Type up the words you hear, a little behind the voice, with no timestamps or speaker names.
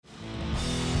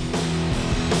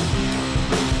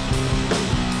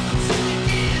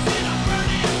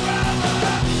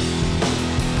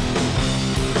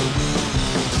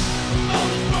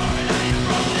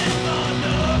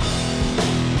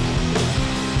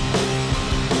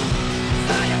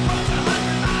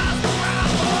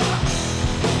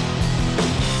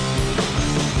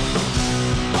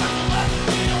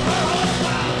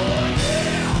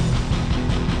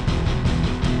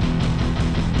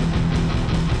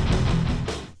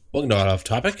Welcome to Off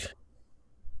Topic.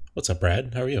 What's up,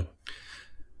 Brad? How are you?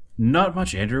 Not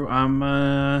much, Andrew. I'm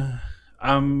a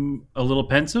little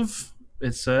pensive.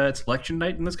 It's election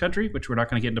night in this country, which we're not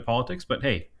going to get into politics. But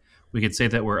hey, we could say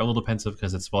that we're a little pensive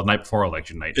because it's night before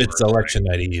election night. It's election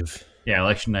night eve. Yeah,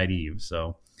 election night eve.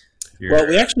 So Well,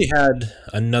 we actually had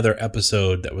another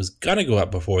episode that was gonna go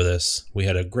up before this. We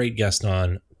had a great guest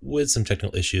on with some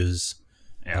technical issues.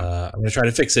 yeah, I'm gonna try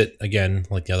to fix it again,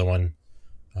 like the other one.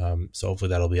 So hopefully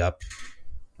that'll be up.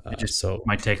 it just So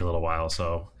might take a little while.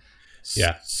 So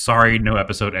yeah, sorry, no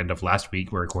episode end of last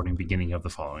week. We're recording beginning of the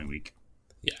following week.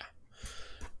 yeah.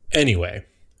 Anyway,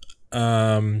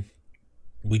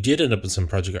 we did end up with some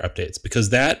project updates because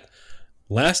that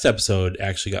last episode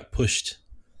actually got pushed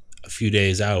a few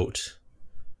days out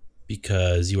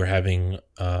because you were having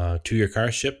 2 of your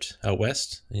cars shipped out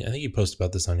west. I think you posted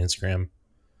about this on Instagram.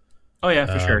 Oh yeah,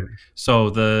 for sure. So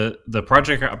the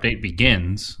project update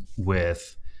begins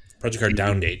with Project car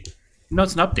down date. no,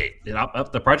 it's an update.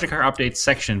 The project car update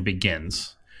section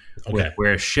begins Okay. with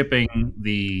we're shipping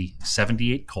the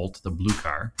 78 Colt, the blue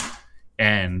car,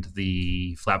 and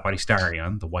the flat body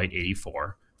Starion, the white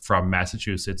 84, from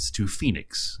Massachusetts to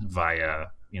Phoenix via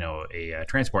a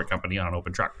transport company on an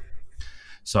open truck.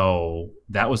 So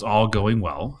that was all going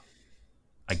well.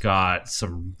 I got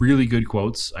some really good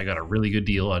quotes. I got a really good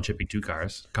deal on shipping 2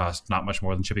 cars. Cost not much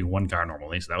more than shipping 1 car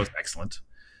normally, so that was excellent.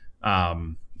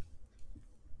 Got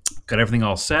everything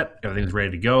all set. Everything was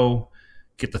ready to go.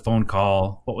 Get the phone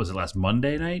call. What was it, last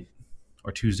Monday night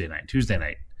or Tuesday night? Tuesday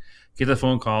night. Get the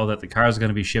phone call that the car is going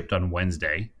to be shipped on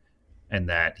Wednesday and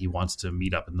that he wants to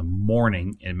meet up in the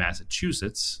morning in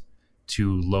Massachusetts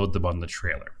to load them on the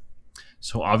trailer.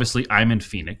 So obviously I'm in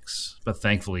Phoenix, but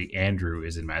thankfully Andrew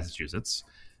is in Massachusetts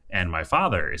and my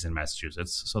father is in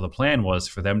Massachusetts. So the plan was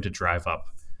for them to drive up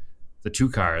the 2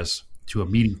 cars to a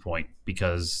meeting point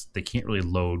because they can't really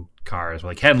load cars.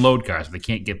 Well, they can load cars, but they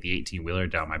can't get the 18-wheeler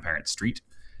down my parents' street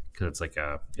because it's like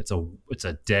it's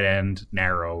a dead end,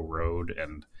 narrow road,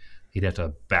 and he'd have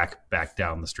to back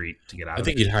down the street to get out. I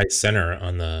think you'd high center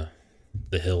on the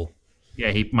hill.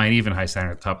 Yeah, he might even high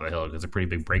center at the top of the hill because it's a pretty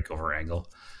big breakover angle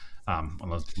on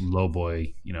those low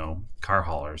boy, car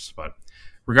haulers. But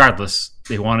regardless,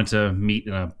 they wanted to meet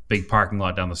in a big parking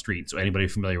lot down the street. So anybody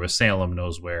familiar with Salem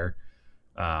knows where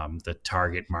the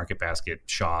Target, Market Basket,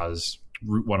 Shaw's,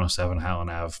 Route 107,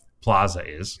 Highland Ave Plaza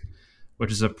is,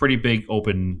 which is a pretty big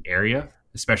open area,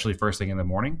 especially first thing in the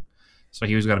morning. So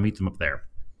he was going to meet them up there.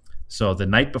 So the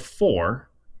night before,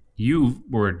 you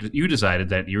decided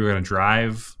that you were going to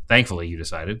drive. Thankfully, you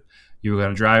decided you were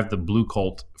going to drive the Blue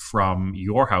Colt from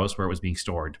your house where it was being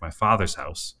stored to my father's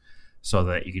house, so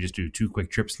that you could just do 2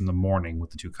 quick trips in the morning with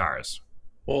the 2 cars.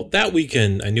 Well, that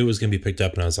weekend I knew it was going to be picked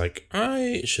up, and I was like,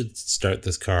 I should start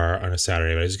this car on a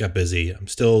Saturday, but I just got busy. I'm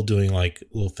still doing like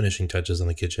little finishing touches on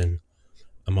the kitchen,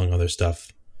 among other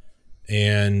stuff.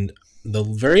 And the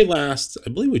very last, I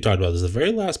believe we talked about this, the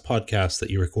very last podcast that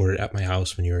you recorded at my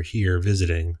house when you were here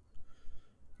visiting,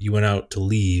 you went out to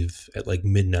leave at like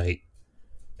midnight,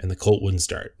 and the Colt wouldn't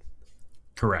start.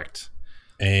 Correct.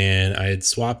 And I had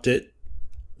swapped it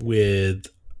with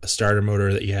a starter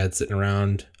motor that you had sitting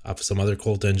around off of some other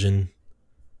Colt engine.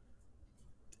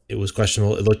 It was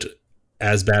questionable. It looked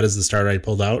as bad as the starter I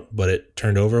pulled out, but it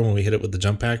turned over when we hit it with the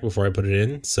jump pack before I put it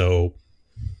in. So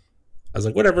I was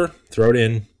like, whatever, throw it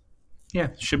in. Yeah,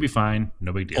 should be fine.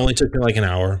 No big deal. Only took me like an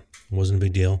hour. It wasn't a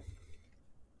big deal.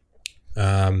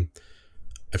 I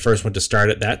first went to start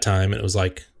at that time, and it was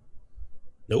like,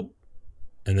 nope.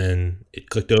 And then it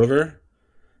clicked over.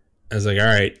 I was like, all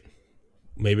right,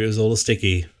 maybe it was a little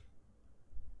sticky.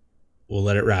 We'll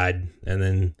let it ride. And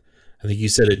then I think you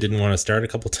said it didn't want to start a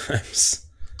couple times.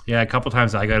 Yeah, a couple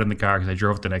times I got in the car because I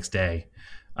drove it the next day,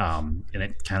 and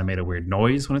it kind of made a weird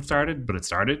noise when it started, but it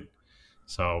started.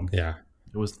 So Yeah.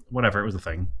 it was whatever. It was a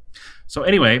thing. So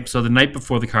anyway, so the night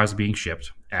before the cars are being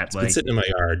shipped at It's been sitting in my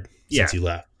yard since you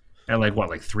left. at like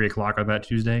 3:00 on that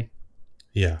Tuesday,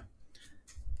 Yeah.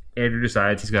 Andrew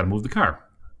decides he's got to move the car.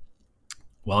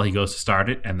 Well, he goes to start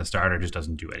it, and the starter just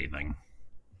doesn't do anything.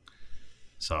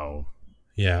 So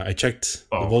Yeah, I checked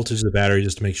the voltage of the battery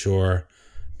just to make sure.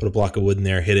 Put a block of wood in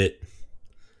there, hit it.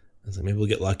 I was like, maybe we'll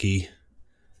get lucky.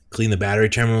 Clean the battery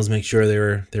terminals, make sure they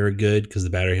were good because the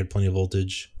battery had plenty of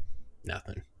voltage.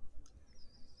 Nothing.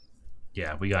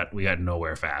 yeah, we got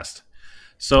nowhere fast.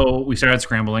 So we started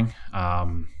scrambling.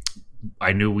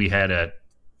 I knew we had a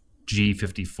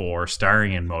G54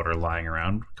 Starion motor lying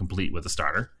around, complete with a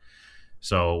starter.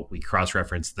 So we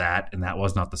cross-referenced that, and that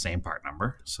was not the same part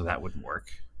number, so that wouldn't work.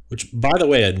 Which, by the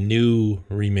way, a new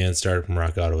reman starter from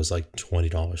Rock Auto was like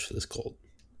 $20 for this Colt.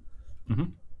 Mm-hmm.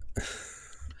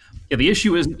 Yeah, the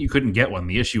issue isn't you couldn't get one.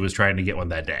 The issue was trying to get one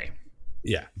that day.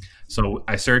 Yeah. So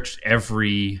I searched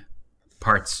every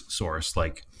parts source,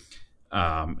 like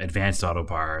Advanced Auto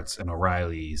Parts and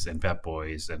O'Reilly's and Pep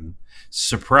Boys, and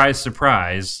surprise,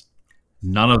 surprise,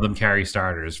 none of them carry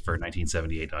starters for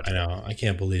 1978 Dodge. I know. I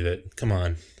can't believe it. Come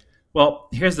on. Well,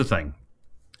 here's the thing.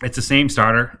 It's the same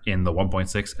starter in the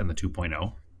 1.6 and the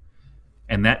 2.0.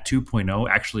 And that 2.0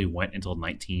 actually went until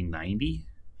 1990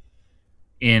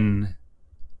 in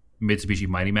Mitsubishi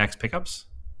Mighty Max pickups.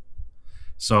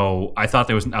 So I thought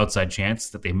there was an outside chance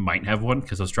that they might have one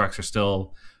because those trucks are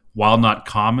still, while not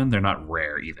common, they're not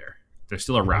rare either. They're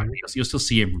still around. Mm-hmm. You'll still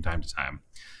see them from time to time.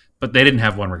 But they didn't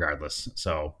have one regardless.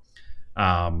 So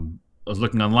I was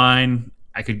looking online.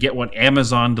 I could get one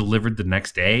Amazon delivered the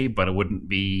next day, but it wouldn't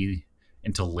be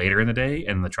until later in the day.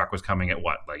 And the truck was coming at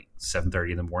what, like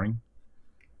 7:30 in the morning?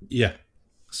 Yeah.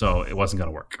 So it wasn't going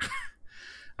to work.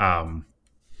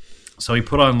 So we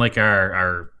put on like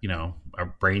our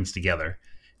brains together.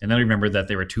 And then I remembered that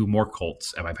there were 2 more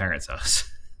Colts at my parents' house.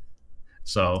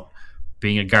 So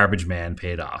being a garbage man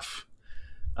paid off.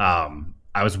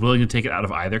 I was willing to take it out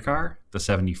of either car, the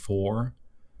 74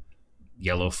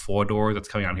 yellow 4-door that's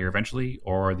coming out here eventually,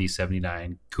 or the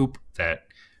 79 coupe that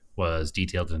was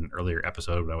detailed in an earlier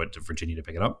episode when I went to Virginia to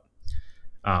pick it up.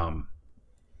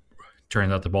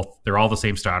 Turns out they're all the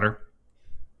same starter.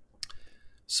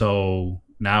 So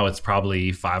now it's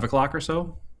probably 5 o'clock or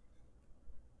so,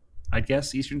 I'd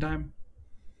guess, Eastern time.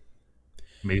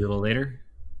 Maybe a little later.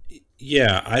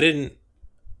 Yeah,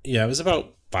 it was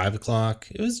about 5 o'clock.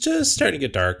 It was just starting to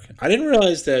get dark. I didn't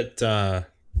realize that,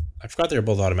 I forgot they were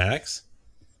both automatics.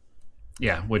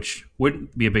 Yeah, which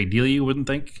wouldn't be a big deal, you wouldn't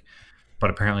think.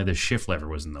 But apparently the shift lever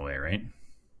was in the way, right?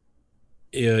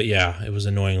 Yeah, it was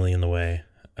annoyingly in the way.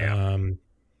 Yeah.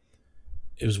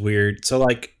 It was weird. So,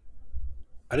 like,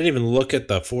 I didn't even look at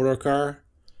the 4-door car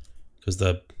because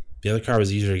the other car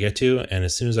was easier to get to. And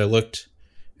as soon as I looked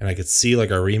and I could see,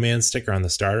 like, a Reman sticker on the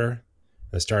starter,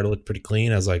 the starter looked pretty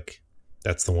clean. I was like,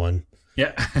 that's the one.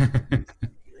 Yeah.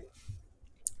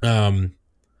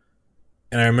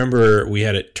 And I remember we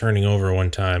had it turning over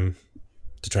one time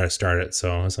to try to start it.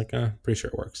 So I was like, pretty sure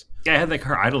it works. Yeah, I had that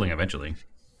car idling eventually.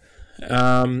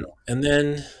 And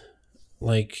then,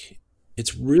 like,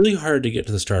 it's really hard to get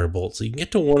to the starter bolt. So you can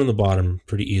get to one on the bottom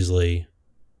pretty easily,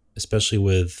 especially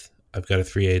with, I've got a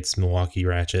 3/8 Milwaukee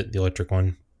ratchet, the electric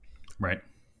one. Right.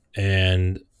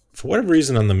 And for whatever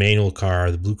reason on the manual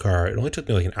car, the blue car, it only took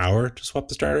me like an hour to swap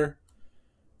the starter.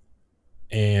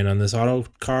 And on this auto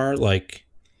car, like,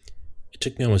 it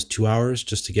took me almost 2 hours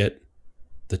just to get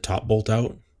the top bolt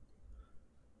out.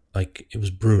 Like, it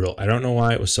was brutal. I don't know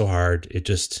why it was so hard. It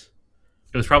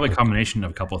was probably a combination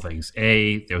of a couple of things.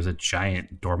 A, there was a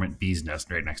giant dormant bee's nest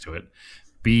right next to it.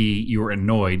 B, you were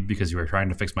annoyed because you were trying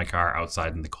to fix my car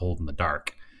outside in the cold and the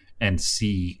dark. And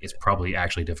C, it's probably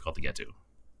actually difficult to get to.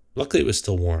 Luckily, it was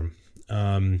still warm.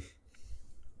 There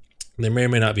may or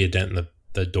may not be a dent in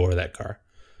the door of that car.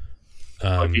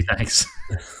 Okay, thanks.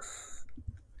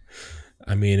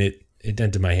 I mean, it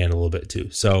dented my hand a little bit too.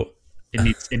 So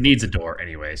it needs a door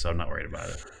anyway, so I'm not worried about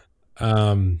it.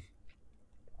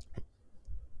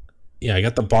 Yeah, I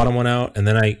got the bottom one out, and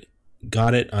then I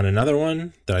got it on another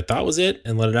one that I thought was it,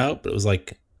 and let it out, but it was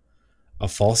like a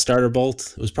false starter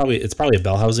bolt. It's probably a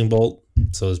bell housing bolt,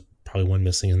 so there's probably one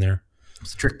missing in there.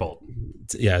 It's a trick bolt.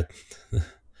 Yeah,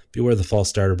 beware the false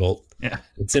starter bolt. Yeah,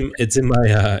 it's in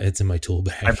my tool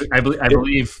bag. I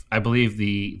believe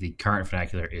the current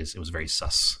vernacular is it was very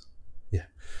sus. Yeah,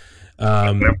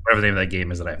 whatever the name of that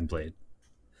game is that I haven't played.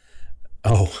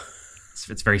 Oh,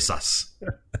 it's very sus.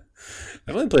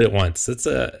 I've only played it once. It's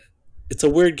a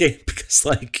weird game because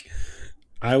like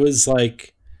I was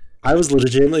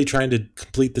legitimately trying to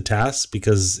complete the task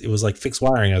because it was like fixed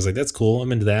wiring. I was like, that's cool,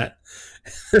 I'm into that.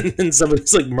 And then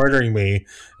somebody's like murdering me,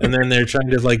 and then they're trying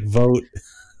to like vote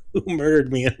who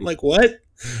murdered me. And I'm like, what?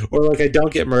 Or like I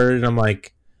don't get murdered, and I'm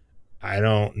like, I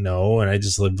don't know, and I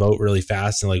just like vote really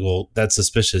fast, and like, well, that's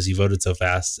suspicious. You voted so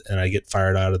fast, and I get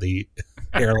fired out of the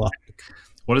airlock.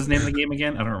 What is the name of the game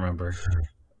again? I don't remember.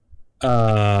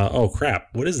 Oh crap!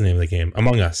 What is the name of the game?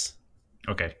 Among Us.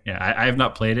 Okay, yeah, I have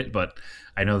not played it, but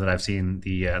I know that I've seen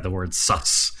the word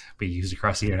 "sus" be used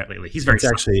across the internet lately. He's very.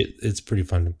 It's pretty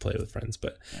fun to play with friends,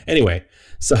 but anyway,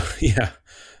 so yeah,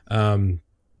 and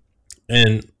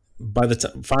by the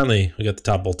time finally we got the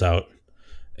top bolt out,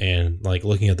 and like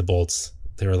looking at the bolts,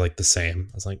 they were like the same.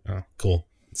 I was like, oh, cool.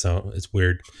 So it's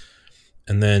weird,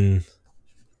 and then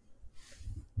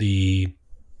the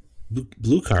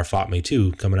blue car fought me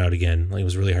too, coming out again. Like it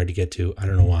was really hard to get to. I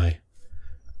don't know why.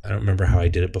 I don't remember how I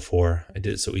did it before. I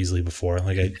did it so easily before.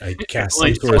 Like I cast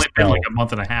it's only been like a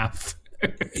month and a half.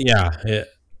 Yeah,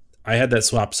 I had that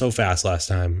swap so fast last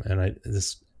time, and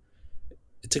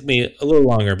it took me a little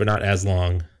longer, but not as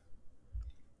long.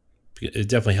 It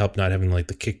definitely helped not having like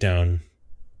the kick down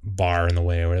bar in the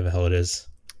way or whatever the hell it is.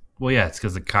 Well, yeah, it's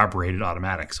because the carbureted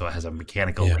automatic, so it has a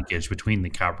mechanical Yeah. linkage between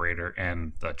the carburetor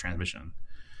and the transmission.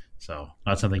 So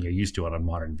not something you're used to on a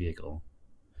modern vehicle.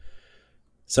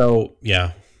 So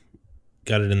yeah,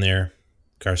 got it in there.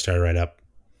 Car started right up.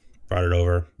 Brought it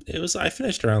over. I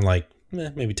finished around like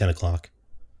maybe 10 o'clock.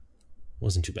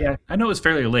 Wasn't too bad. Yeah, I know it was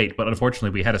fairly late, but unfortunately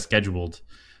we had a scheduled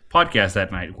podcast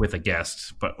that night with a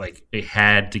guest, but like they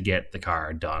had to get the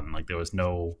car done. Like there was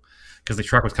no, because the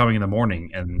truck was coming in the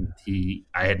morning, and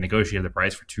I had negotiated the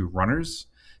price for 2 runners.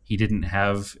 He didn't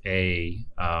have a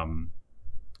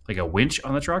like a winch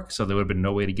on the truck, so there would have been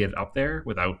no way to get it up there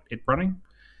without it running.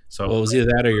 So Well, it was either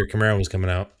that or your Camaro was coming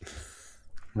out.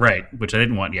 right, which I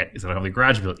didn't want yet because I don't have the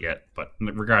garage built yet. But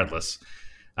regardless,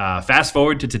 fast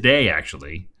forward to today,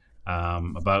 actually,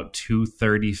 about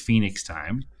 2:30 Phoenix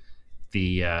time,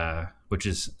 which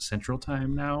is Central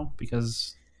Time now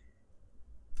because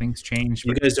things change.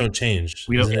 You guys don't change.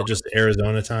 We don't- Isn't it just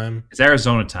Arizona time? It's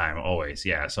Arizona time always,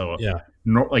 yeah. So Yeah.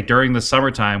 like during the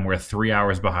summertime, we're 3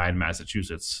 hours behind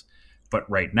Massachusetts, but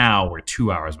right now we're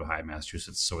 2 hours behind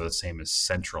Massachusetts, so we're the same as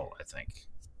Central, I think,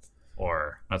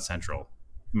 or not Central,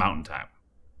 Mountain Time.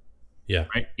 Yeah.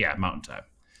 Right? Yeah, Mountain Time.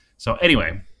 So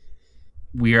anyway,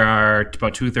 we are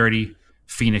about 2:30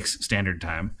 Phoenix Standard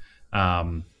Time.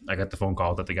 I got the phone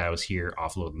call that the guy was here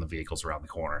offloading the vehicles around the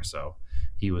corner. So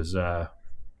he wasn't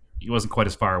quite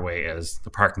as far away as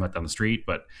the parking lot down the street,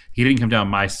 but he didn't come down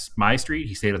my street.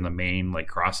 He stayed on the main like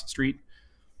cross street.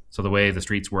 So the way the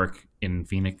streets work in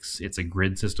Phoenix, it's a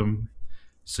grid system.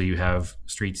 So you have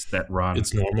streets that run.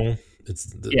 It's normal. It's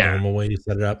the Yeah. normal way you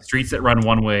set it up. Streets that run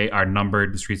one way are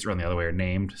numbered. The streets that run the other way are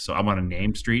named. So I'm on a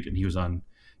named street, and he was on,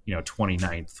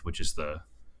 29th, which is the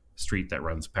street that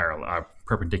runs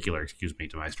perpendicar,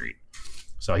 to my street.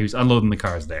 So he was unloading the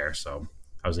cars there. So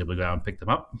I was able to go down, pick them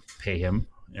up, pay him,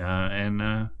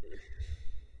 and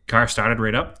car started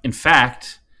right up. In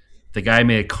fact, the guy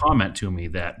made a comment to me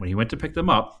that when he went to pick them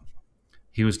up,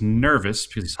 he was nervous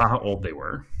because he saw how old they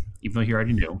were, even though he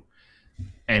already knew,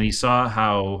 and he saw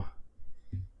how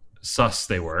sus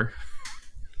they were.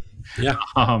 Yeah.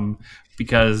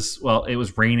 Because it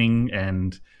was raining,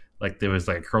 and like there was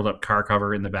like a curled up car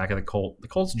cover in the back of the Colt. The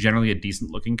Colt's generally a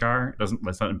decent looking car.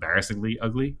 It's not embarrassingly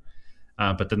ugly.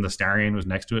 But then the Starion was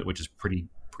next to it, which is pretty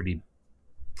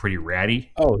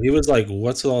ratty. Oh, he was like,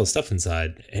 "What's with all the stuff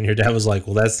inside?" And your dad was like,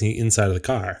 "Well, that's the inside of the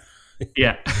car."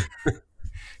 Yeah.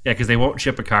 Yeah, because they won't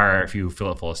ship a car if you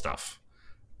fill it full of stuff.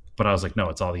 But I was like, no,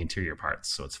 it's all the interior parts,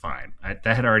 so it's fine. That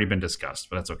had already been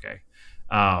discussed, but that's okay.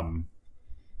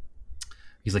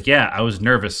 He's like, yeah, I was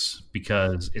nervous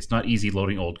because it's not easy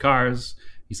loading old cars.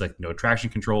 He's like, no traction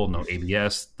control, no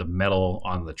ABS. The metal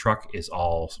on the truck is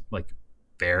all like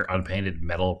bare unpainted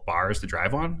metal bars to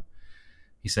drive on.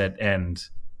 He said, and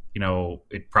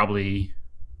it probably,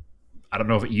 I don't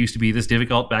know if it used to be this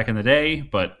difficult back in the day,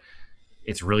 but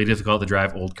it's really difficult to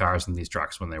drive old cars in these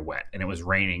trucks when they're wet. And it was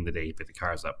raining the day he picked the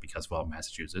cars up because,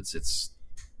 Massachusetts,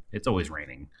 it's always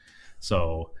raining.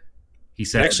 So he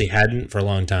said, It actually hadn't for a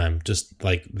long time. Just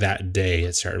like that day,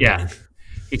 it started raining.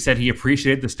 He said he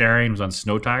appreciated the Starion was on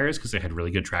snow tires because they had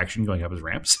really good traction going up his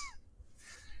ramps.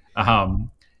 And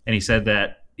he said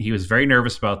that he was very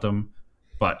nervous about them,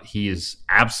 but he is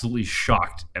absolutely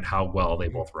shocked at how well they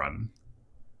both run.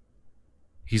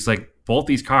 He's like, both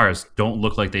these cars don't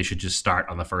look like they should just start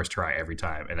on the first try every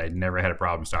time. And I never had a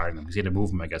problem starting them because he had to move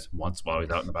them, I guess, once while he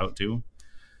was out and about too.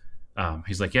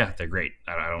 He's like, yeah, they're great.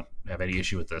 I don't have any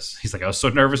issue with this. He's like, I was so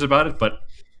nervous about it, but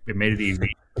it made it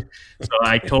easy. So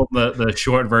I told him the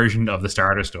short version of the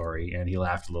starter story, and he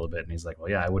laughed a little bit. And he's like, well,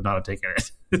 yeah, I would not have taken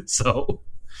it. So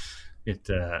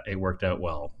it worked out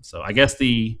well. So I guess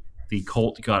the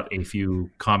Colt got a few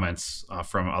comments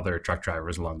from other truck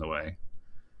drivers along the way.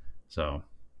 So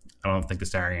I don't think the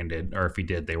Starion did, or if he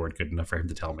did, they weren't good enough for him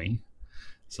to tell me.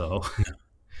 So,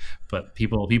 but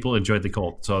people enjoyed the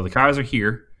Colt. So the cars are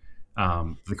here.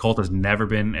 The Colt has never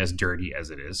been as dirty as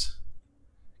it is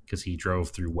because he drove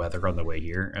through weather on the way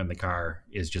here, and the car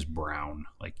is just brown.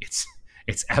 Like it's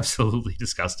absolutely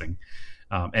disgusting.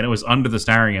 And it was under the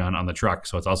Starion on the truck,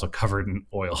 so it's also covered in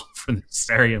oil from the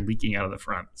Starion leaking out of the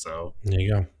front. So There you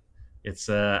go. it's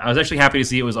I was actually happy to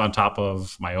see it was on top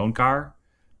of my own car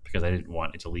because I didn't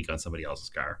want it to leak on somebody else's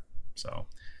car. So,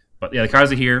 but yeah, the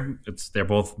cars are here. They're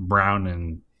both brown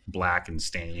and black and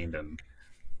stained, and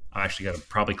I actually got to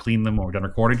probably clean them when we're done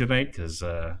recording tonight because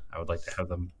I would like to have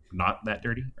them not that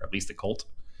dirty, or at least the Colt.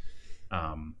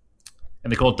 And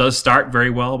the Colt does start very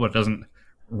well, but it doesn't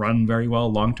run very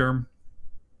well long term.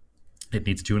 It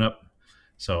needs a tune up.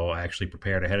 So I actually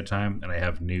prepared ahead of time, and I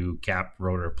have new cap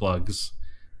rotor plugs,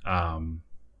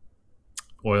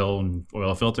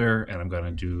 oil filter, and I'm going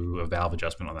to do a valve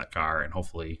adjustment on that car, and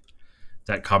hopefully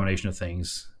that combination of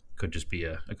things could just be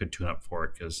a good tune up for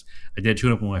it, because I did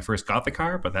tune up when I first got the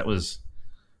car, but that was,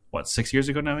 6 years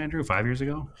ago now, Andrew? 5 years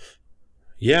ago?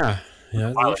 Yeah.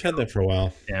 I've had that for a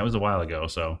while. Yeah, it was a while ago.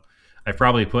 So I've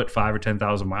probably put 5,000 or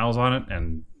 10,000 miles on it,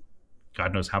 and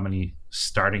God knows how many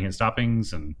starting and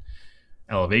stoppings and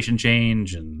elevation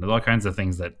change, and there's all kinds of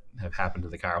things that have happened to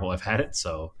the car while I've had it.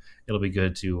 So it'll be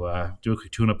good to do a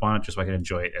quick tune up on it, just so I can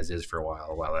enjoy it as is for a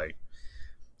while I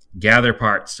gather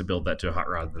parts to build that to a hot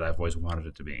rod that I've always wanted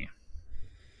it to be.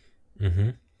 Mm-hmm.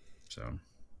 So,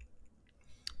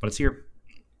 but it's here.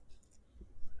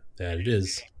 That it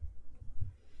is.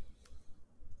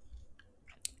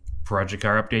 Project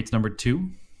car updates number 2.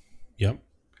 Yep.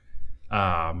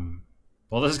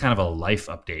 Well, this is kind of a life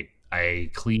update. I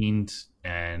cleaned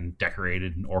and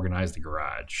decorated and organized the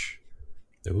garage.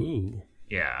 Ooh.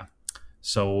 Yeah.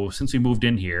 So since we moved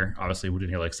in here, obviously we moved in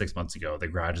here like 6 months ago, the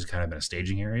garage has kind of been a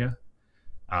staging area.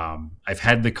 I've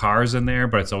had the cars in there,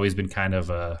 but it's always been kind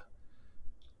of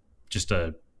just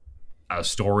a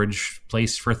storage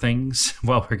place for things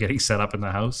while we're getting set up in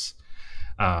the house.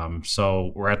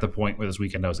 So we're at the point where this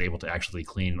weekend I was able to actually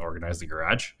clean and organize the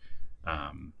garage,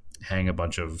 hang a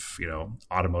bunch of,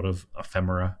 automotive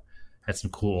ephemera, had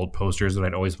some cool old posters that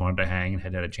I'd always wanted to hang and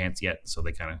hadn't had a chance yet. So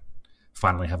they kind of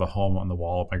finally have a home on the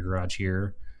wall of my garage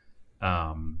here.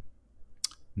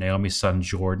 Naomi's son,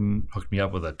 Jordan, hooked me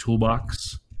up with a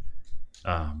toolbox,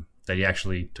 that he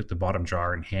actually took the bottom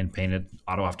jar and hand painted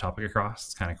Auto Off Topic across.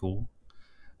 It's kind of cool.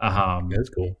 That's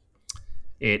cool.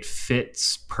 It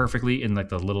fits perfectly in like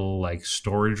the little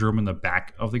storage room in the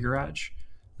back of the garage.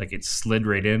 Like it slid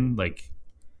right in, like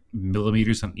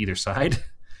millimeters on either side,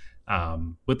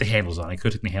 with the handles on. I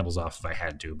could take the handles off if I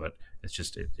had to, but it's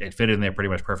just it fit in there pretty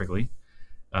much perfectly.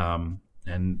 And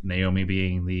Naomi,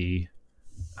 being the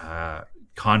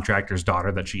contractor's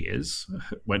daughter that she is,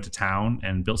 went to town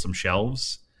and built some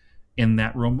shelves in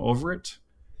that room over it.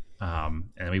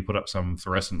 And we put up some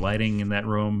fluorescent lighting in that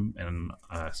room and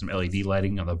some LED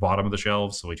lighting on the bottom of the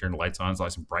shelves. So we turned the lights on. It's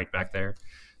nice and bright back there.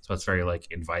 So it's very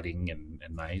inviting and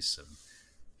nice, and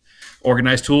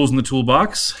organized tools in the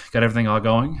toolbox. Got everything all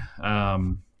going.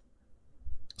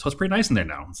 So it's pretty nice in there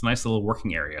now. It's a nice little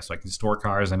working area. So I can store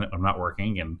cars in it. I'm not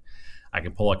working, and I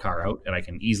can pull a car out, and I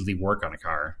can easily work on a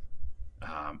car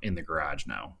in the garage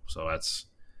now. So that's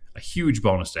a huge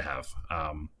bonus to have.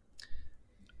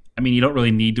 You don't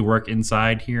really need to work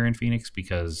inside here in Phoenix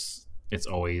because it's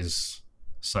always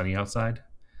sunny outside.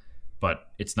 But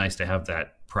it's nice to have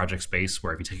that project space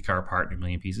where if you take a car apart in a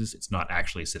million pieces, it's not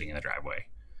actually sitting in the driveway.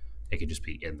 It could just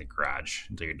be in the garage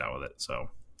until you're done with it. So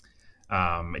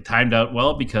it timed out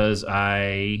well because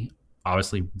I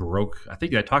obviously broke. I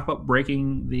think, did I talk about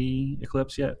breaking the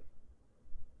Eclipse yet?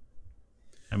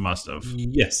 I must have.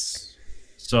 Yes.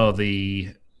 So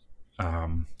the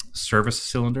service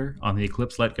cylinder on the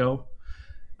Eclipse let go.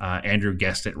 Andrew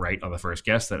guessed it right on the first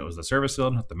guess that it was the service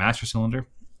cylinder, the master cylinder.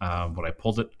 When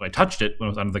I touched it when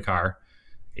it was under the car,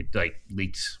 it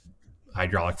leaked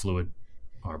hydraulic fluid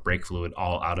or brake fluid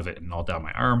all out of it and all down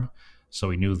my arm. So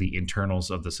we knew the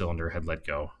internals of the cylinder had let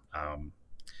go.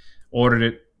 Ordered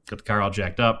it, got the car all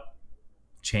jacked up,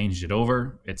 changed it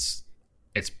over. It's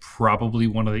probably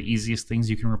one of the easiest things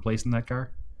you can replace in that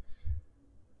car.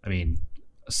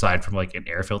 Aside from an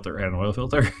air filter and an oil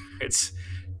filter, it's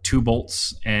 2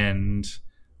 bolts and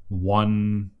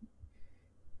 1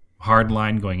 hard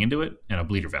line going into it and a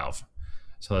bleeder valve.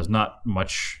 So there's not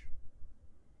much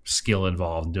skill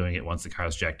involved in doing it once the car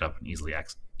is jacked up and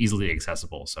easily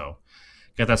accessible. So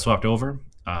got that swapped over.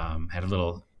 Had a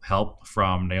little help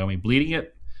from Naomi bleeding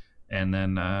it, and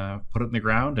then put it in the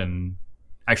ground and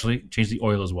actually changed the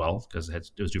oil as well because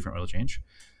it was due for an oil change.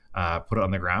 Put it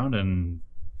on the ground, and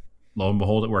lo and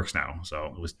behold, it works now.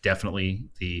 So it was definitely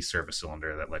the service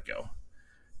cylinder that let go.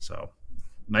 So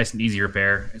nice and easy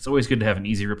repair. It's always good to have an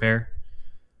easy repair.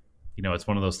 It's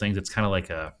one of those things. It's kind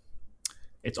of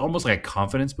it's almost like a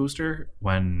confidence booster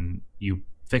when you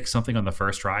fix something on the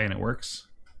first try and it works.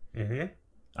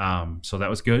 Mm-hmm. So that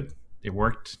was good. It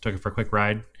worked. Took it for a quick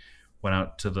ride. Went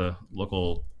out to the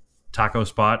local taco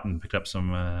spot and picked up some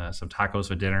tacos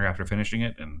for dinner after finishing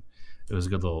it, and it was a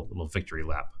good little victory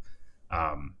lap.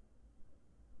 How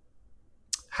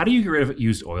do you get rid of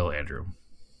used oil, Andrew?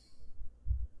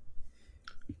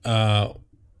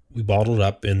 We bottled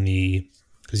up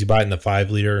because you buy it in the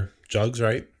 5-liter jugs,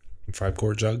 right?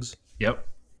 5-quart jugs. Yep.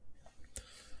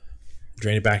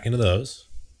 Drain it back into those,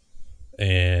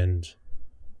 and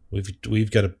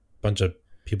We've got a bunch of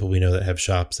people we know that have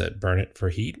shops that burn it for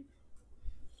heat.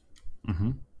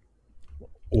 Mm-hmm.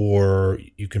 Or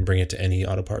you can bring it to any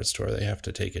auto parts store. They have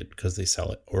to take it because they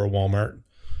sell it, or a Walmart.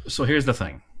 So here's the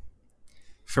thing.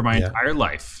 For my entire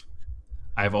life,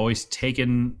 I've always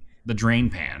taken the drain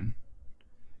pan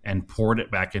and poured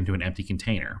it back into an empty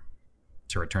container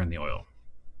to return the oil.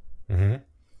 Mm-hmm.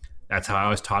 That's how I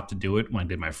was taught to do it when I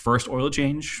did my first oil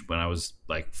change when I was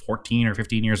like 14 or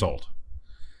 15 years old.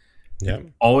 Yeah.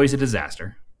 Always a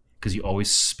disaster because you always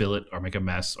spill it or make a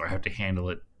mess or have to handle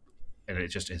it. And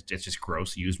it's just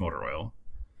gross used motor oil.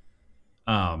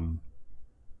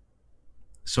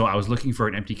 So I was looking for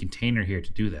an empty container here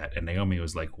to do that. And Naomi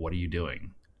was like, what are you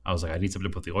doing? I was like, I need something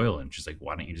to put the oil in. She's like,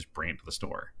 why don't you just bring it to the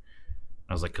store?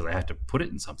 I was like, because I have to put it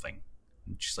in something.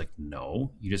 And she's like,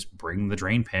 no, you just bring the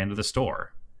drain pan to the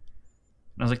store.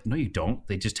 And I was like, no, you don't.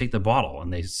 They just take the bottle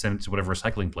and they send it to whatever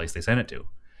recycling place they send it to.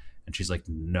 And she's like,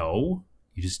 no,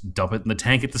 you just dump it in the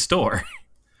tank at the store.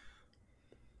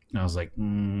 And I was like,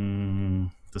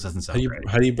 this doesn't sound right.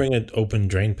 How do you bring an open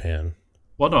drain pan?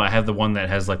 Well, no, I have the one that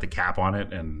has like the cap on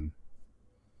it and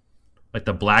like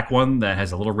the black one that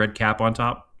has a little red cap on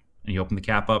top. And you open the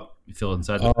cap up, you fill it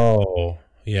inside. Oh,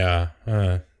 yeah.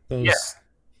 Those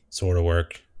sort of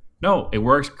work. No, it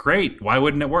works great. Why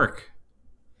wouldn't it work?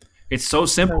 It's so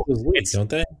simple. Don't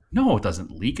they? No, it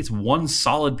doesn't leak. It's one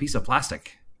solid piece of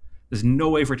plastic. There's no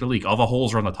way for it to leak. All the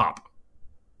holes are on the top.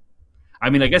 I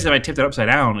mean, I guess if I tipped it upside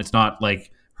down, it's not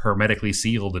like hermetically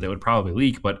sealed and it would probably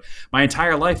leak. But my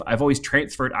entire life, I've always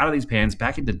transferred out of these pans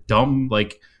back into dumb,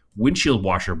 like, windshield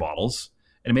washer bottles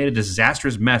and made a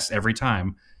disastrous mess every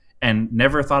time and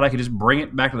never thought I could just bring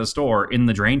it back to the store in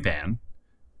the drain pan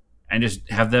and just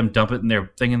have them dump it in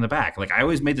their thing in the back. Like, I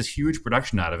always made this huge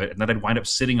production out of it, and then I'd wind up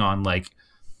sitting on, like,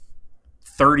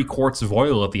 30 quarts of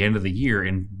oil at the end of the year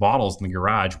in bottles in the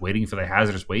garage waiting for the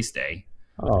hazardous waste day.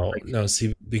 Oh, no,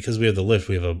 see, because we have the lift,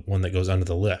 we have one that goes under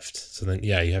the lift. So then,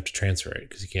 yeah, you have to transfer it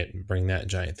because you can't bring that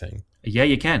giant thing. Yeah,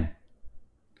 you can.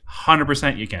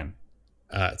 100% you can.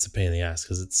 It's a pain in the ass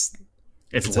because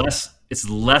it's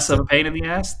less of a pain in the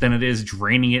ass than it is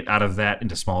draining it out of that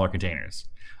into smaller containers.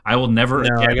 I will never.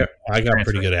 No, I got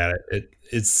pretty good at it.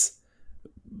 It's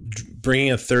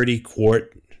bringing a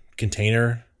 30-quart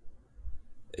container.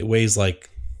 It weighs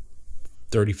like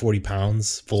 30, 40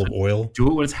 pounds full of oil. Do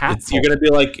it when it's half full. You're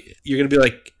gonna be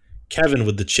like Kevin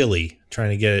with the chili trying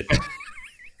to get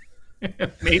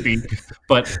it. Maybe,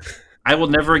 but I will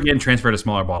never again transfer to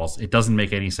smaller bottles. It doesn't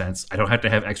make any sense. I don't have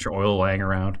to have extra oil lying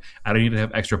around. I don't need to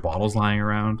have extra bottles lying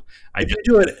around. If you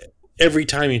do it every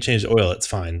time you change the oil, it's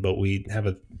fine. But we have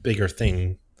a bigger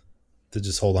thing to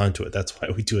just hold on to it. That's why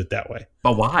we do it that way.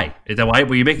 But why? Why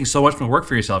were you making so much more work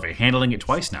for yourself? You're handling it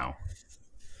twice now.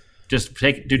 Just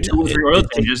do 2 or 3 oil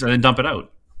changes and then dump it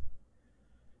out.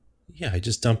 Yeah, I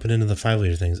just dump it into the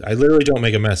 5-liter things. I literally don't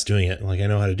make a mess doing it. Like, I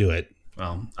know how to do it.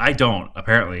 Well, I don't.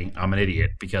 Apparently, I'm an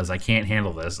idiot because I can't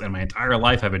handle this. And my entire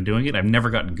life I've been doing it. I've never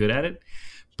gotten good at it.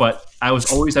 But I was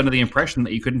always under the impression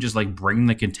that you couldn't just like bring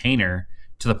the container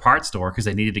to the parts store because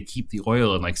they needed to keep the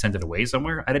oil and like send it away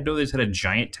somewhere. I didn't know they just had a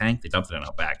giant tank. They dumped it in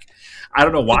out back. I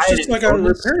don't know why. It's just like a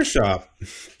repair shop.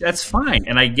 That's fine.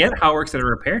 And I get how it works at a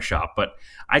repair shop, but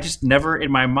I just never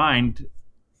in my mind,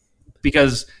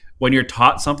 because when you're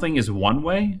taught something is one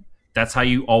way, that's how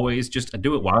you always just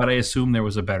do it. Why would I assume there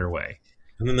was a better way?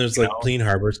 And then there's Clean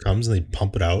Harbors comes and they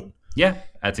pump it out. Yeah,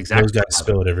 that's exactly. Those guys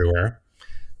spill it everywhere.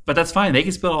 But that's fine. They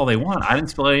can spill all they want. I didn't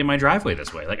spill any in my driveway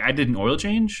this way. Like, I did an oil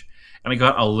change and I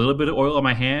got a little bit of oil on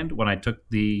my hand when I took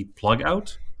the plug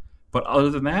out. But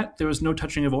other than that, there was no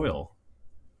touching of oil.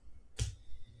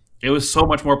 It was so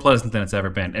much more pleasant than it's ever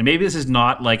been. And maybe this is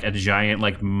not like a giant,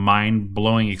 like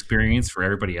mind-blowing experience for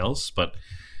everybody else, but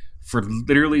for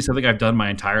literally something I've done my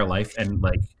entire life, and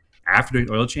like after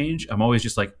doing oil change, I'm always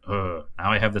just like, now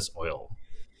I have this oil.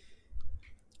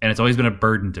 And it's always been a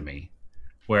burden to me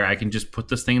where I can just put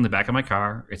this thing in the back of my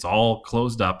car. It's all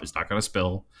closed up. It's not going to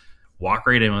spill. Walk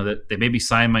right in with it. They maybe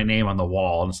sign my name on the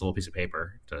wall on this little piece of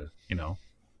paper to,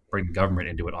 bring the government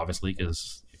into it, obviously,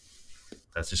 because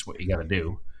that's just what you got to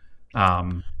do. I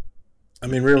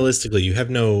mean, realistically, you have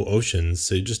no oceans,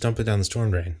 so you just dump it down the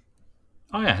storm drain.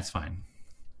 Oh yeah, it's fine.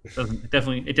 It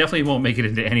definitely won't make it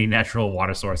into any natural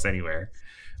water source anywhere,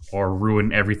 or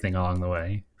ruin everything along the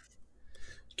way.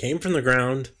 Came from the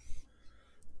ground.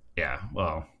 Yeah,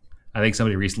 well, I think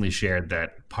somebody recently shared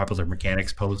that Popular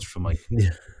Mechanics post from like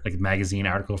magazine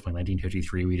articles from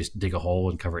 1953. We just dig a hole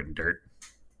and cover it in dirt,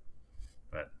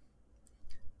 but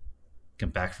come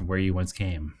back from where you once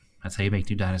came. That's how you make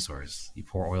new dinosaurs. You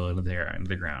pour oil into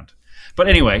the ground. But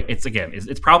anyway,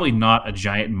 it's probably not a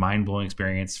giant mind-blowing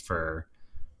experience for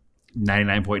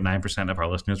 99.9% of our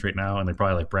listeners right now, and they're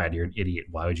probably like, Brad, you're an idiot.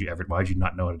 Why would you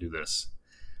not know how to do this?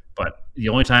 But the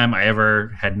only time I ever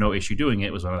had no issue doing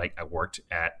it was when I worked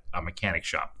at a mechanic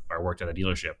shop or I worked at a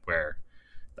dealership where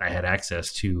I had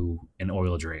access to an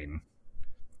oil drain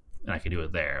and I could do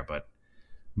it there. But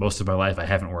most of my life, I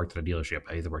haven't worked at a dealership.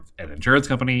 I either worked at an insurance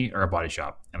company or a body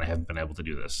shop, and I haven't been able to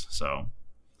do this. So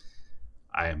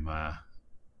I'm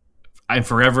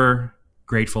forever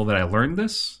grateful that I learned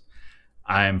this.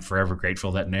 I'm forever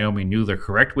grateful that Naomi knew the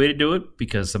correct way to do it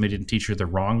because somebody didn't teach her the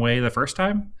wrong way the first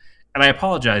time. And I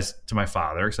apologize to my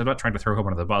father because I'm not trying to throw him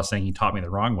under the bus saying he taught me the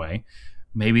wrong way.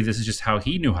 Maybe this is just how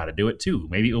he knew how to do it too.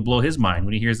 Maybe it will blow his mind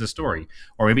when he hears the story.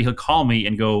 Or maybe he'll call me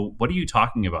and go, what are you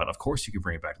talking about? Of course you can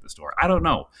bring it back to the store. I don't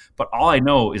know. But all I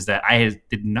know is that I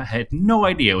had no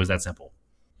idea it was that simple.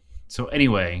 So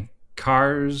anyway,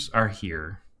 cars are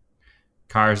here.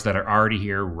 Cars that are already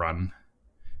here run.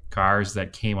 Cars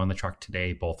that came on the truck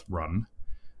today both run.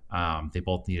 They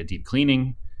both need a deep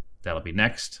cleaning. That'll be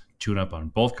next. Tune up on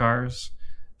both cars.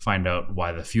 Find out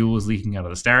why the fuel is leaking out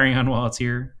of the steering on while it's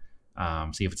here.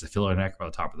 See if it's a filler neck or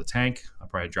the top of the tank. I'll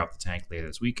probably drop the tank later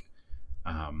this week.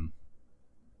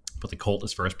 But the Colt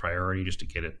is first priority just to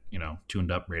get it,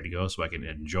 tuned up, ready to go so I can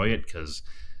enjoy it because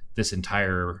this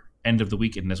entire end of the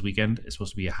weekend, this weekend, is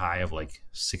supposed to be a high of like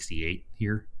 68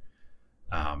 here.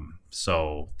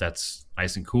 So that's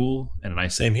nice and cool and a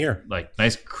nice, same here, like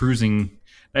nice cruising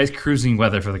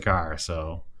weather for the car.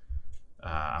 So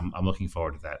I'm looking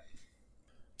forward to that.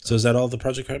 So is that all the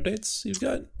project car updates you've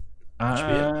got?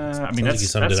 I mean,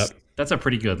 that's a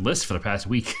pretty good list for the past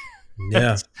week.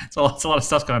 Yeah, it's a lot of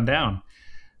stuff's gone down.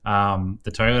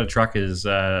 The Toyota truck is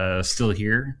still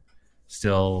here,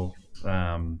 still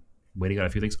waiting on a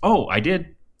few things. Oh, I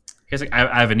did.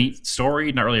 I have a neat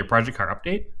story, not really a project car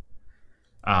update.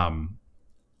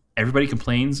 Everybody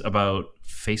complains about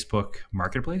Facebook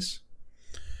Marketplace.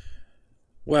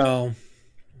 Well,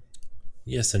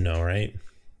 yes and no, right?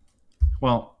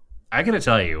 Well, I got to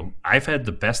tell you, I've had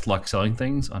the best luck selling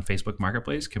things on Facebook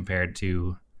Marketplace compared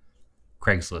to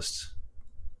Craigslist.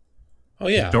 Oh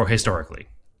yeah, historically.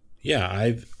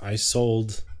 Yeah, I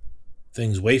sold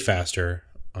things way faster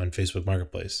on Facebook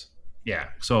Marketplace. Yeah,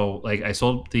 so like I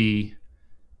sold the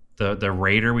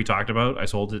Raider we talked about. I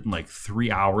sold it in like 3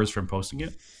 hours from posting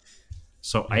it.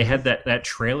 So I had that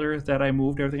trailer that I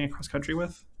moved everything across country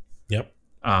with. Yep.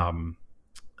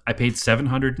 I paid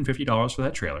 $750 for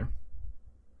that trailer.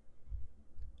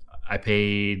 I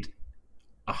paid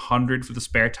 $100 for the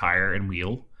spare tire and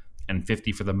wheel, and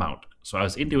 $50 for the mount. So I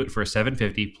was into it for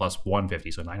 $750 plus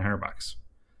 $150, so $900.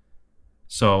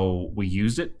 So we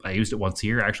used it. I used it once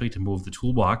here actually to move the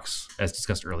toolbox, as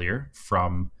discussed earlier,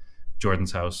 from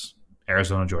Jordan's house,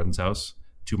 Arizona Jordan's house,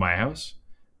 to my house,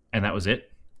 and that was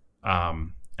it.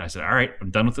 And I said, all right,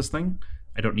 I'm done with this thing.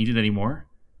 I don't need it anymore.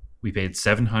 We paid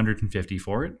 $750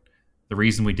 for it. The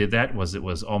reason we did that was it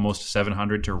was almost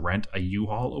 $700 to rent a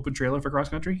U-Haul open trailer for cross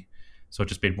country. So it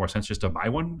just made more sense just to buy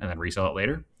one and then resell it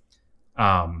later.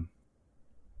 I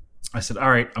said, all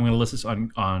right, I'm going to list this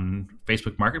on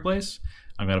Facebook Marketplace.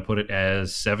 I'm going to put it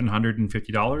as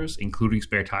 $750, including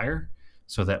spare tire,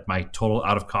 so that my total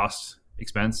out-of-cost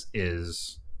expense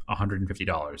is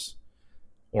 $150.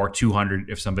 Or $200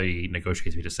 if somebody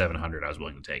negotiates me to $700 I was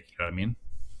willing to take. You know what I mean?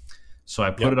 So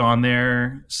I put it on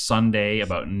there Sunday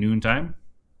about noontime.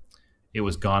 It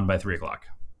was gone by 3 o'clock.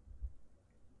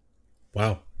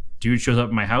 Wow. Dude shows up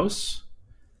at my house.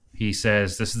 He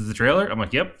says, this is the trailer? I'm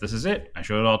like, yep, this is it. I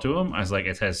showed it all to him. I was like,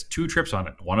 it has 2 trips on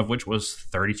it, one of which was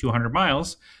 3,200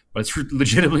 miles, but it's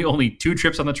legitimately only 2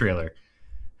 trips on the trailer.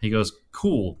 He goes,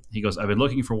 cool. He goes, I've been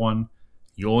looking for one.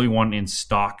 The only one in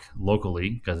stock locally,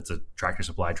 because it's a Tractor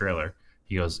Supply trailer.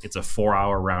 He goes, it's a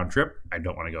 4-hour round trip. I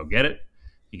don't want to go get it.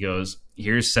 He goes,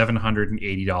 here's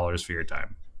 $780 for your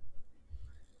time.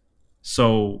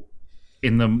 So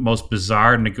in the most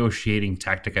bizarre negotiating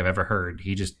tactic I've ever heard,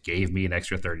 he just gave me an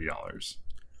extra $30.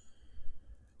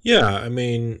 Yeah, I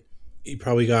mean, he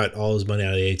probably got all his money out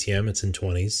of the ATM. It's in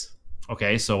 20s.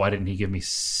 Okay, so why didn't he give me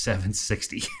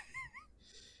 $760?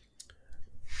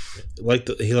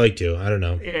 He liked you. I don't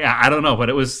know. Yeah, I don't know, but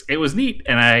it was neat,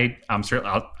 and I'm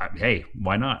certainly. Hey,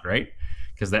 why not, right?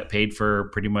 Because that paid for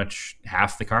pretty much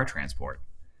half the car transport.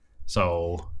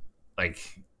 So,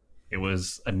 it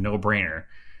was a no-brainer.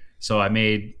 So I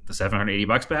made the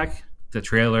 $780 back. The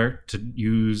trailer to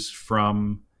use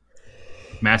from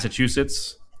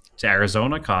Massachusetts to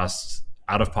Arizona costs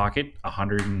out of pocket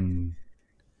 $130.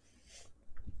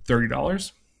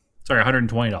 Sorry,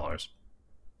 $120.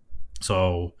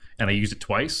 So, and I used it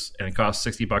twice, and it cost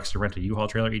 $60 to rent a U-Haul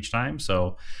trailer each time.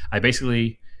 So I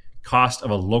basically cost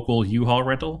of a local U-Haul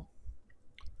rental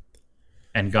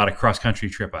and got a cross-country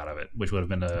trip out of it, which would have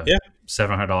been a Yeah.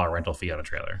 $700 rental fee on a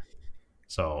trailer.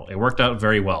 So it worked out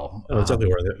very well. Oh, it's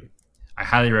definitely worth it. I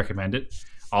highly recommend it.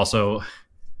 Also,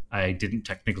 I didn't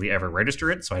technically ever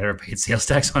register it, so I never paid sales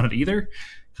tax on it either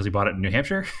because we bought it in New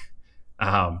Hampshire. It's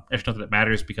not that it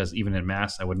matters because even in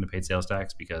Mass, I wouldn't have paid sales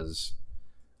tax because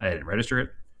I didn't register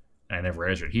it. And I never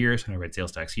registered here, so I never paid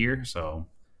sales tax here. So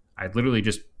I literally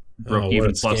just broke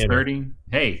even plus 30.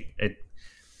 Hey,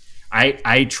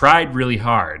 I tried really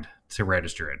hard to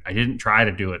register it. I didn't try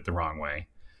to do it the wrong way.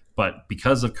 But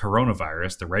because of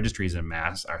coronavirus, the registries in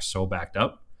Mass are so backed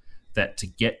up that to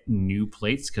get new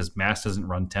plates, because Mass doesn't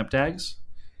run temp tags,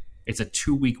 it's a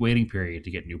 2-week waiting period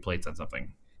to get new plates on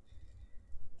something.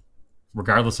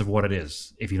 Regardless of what it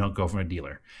is, if you don't go from a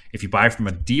dealer. If you buy from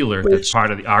a dealer that's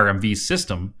part of the RMV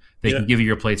system, they can give you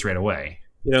your plates right away.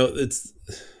 It's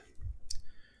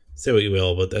say what you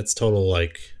will, but that's total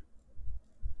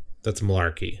that's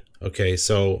malarkey. Okay,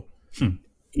 so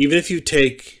even if you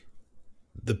take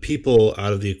the people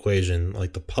out of the equation,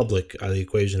 like the public out of the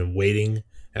equation of waiting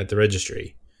at the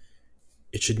registry,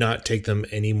 it should not take them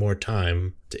any more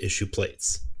time to issue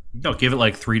plates. No, give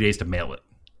it 3 days to mail it.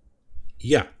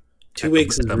 Yeah. 2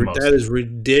 weeks that is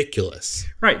ridiculous.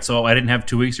 Right. So I didn't have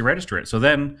 2 weeks to register it. So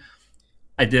then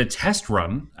I did a test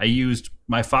run.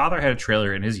 My father had a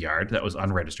trailer in his yard that was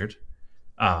unregistered.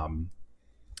 And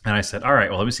I said, all right,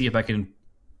 well, let me see if I can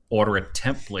order a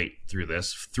template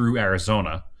through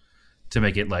Arizona to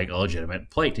make it a legitimate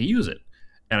plate to use it.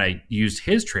 And I used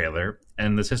his trailer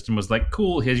and the system was like,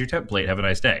 cool, here's your template. Have a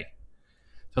nice day.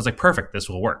 So I was like, perfect, this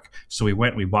will work. So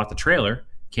we bought the trailer,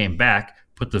 came back,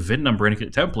 put the VIN number into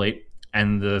the template,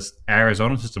 and the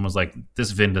Arizona system was like,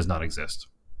 this VIN does not exist.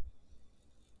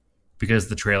 Because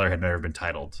the trailer had never been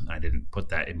titled, and I didn't put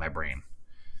that in my brain.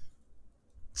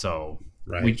 So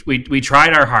we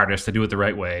tried our hardest to do it the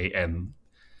right way, and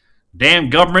damn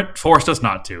government forced us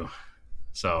not to.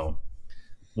 So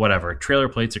whatever. Trailer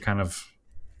plates are kind of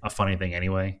a funny thing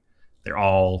anyway. They're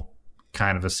all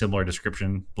kind of a similar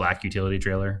description. Black utility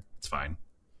trailer. It's fine.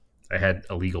 I had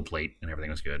a legal plate, and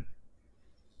everything was good.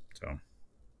 So,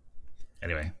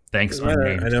 anyway, thanks. I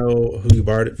know who you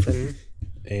borrowed it from,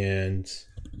 and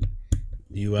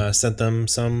you sent them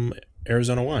some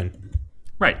Arizona wine.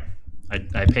 Right.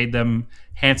 I paid them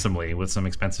handsomely with some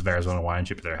expensive Arizona wine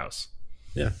shipped to their house.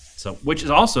 Yeah. So, which is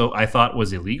also, I thought,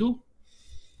 was illegal,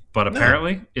 but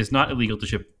apparently is not illegal to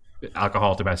ship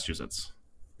alcohol to Massachusetts.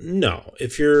 No.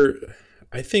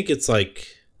 I think it's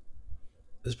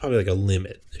there's probably a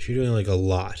limit. If you're doing a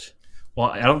lot. Well,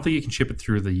 I don't think you can ship it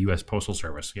through the U.S. Postal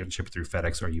Service. You have to ship it through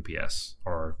FedEx or UPS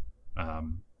or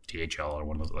DHL or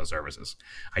one of those other services.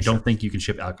 I don't think you can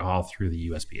ship alcohol through the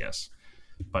USPS.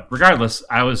 But regardless,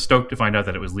 I was stoked to find out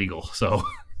that it was legal. So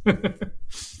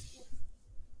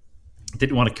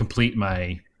didn't want to complete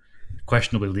my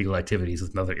questionably legal activities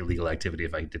with another illegal activity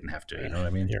if I didn't have to. You know what I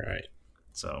mean? You're right.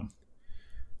 So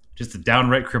just a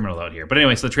downright criminal out here. But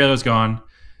anyway, so the trailer's gone.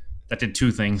 That did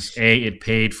two things. A, it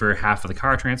paid for half of the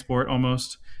car transport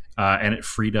almost, and it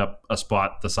freed up a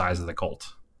spot the size of the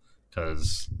Colt.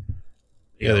 Because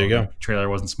there you go. The trailer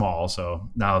wasn't small, so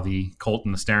now the Colt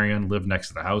and the Starion live next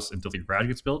to the house until the garage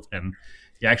gets built, and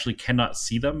you actually cannot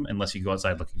see them unless you go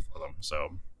outside looking for them.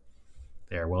 So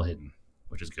they are well hidden,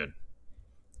 which is good,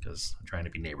 because I'm trying to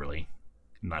be neighborly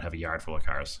and not have a yard full of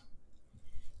cars.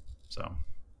 So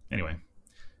anyway,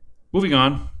 moving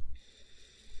on.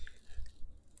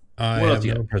 I have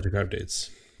no project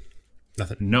updates.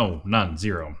 Nothing. No, none,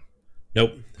 zero.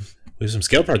 Nope. We have some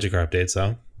scale project car updates,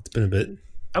 though. It's been a bit.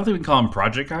 I don't think we can call them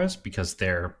project cars because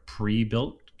they're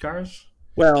pre-built cars.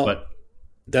 Well, but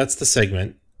that's the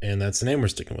segment, and that's the name we're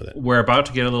sticking with it. We're about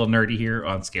to get a little nerdy here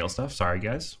on scale stuff. Sorry,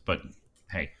 guys. But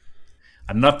hey,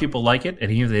 enough people like it,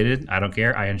 and even if they didn't, I don't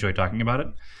care. I enjoy talking about it.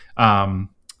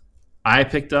 I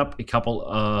picked up a couple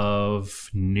of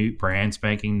new, brand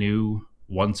spanking new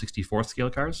 1/64th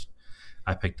scale cars.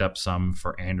 I picked up some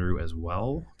for Andrew as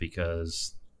well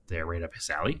because they're right up his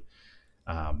alley.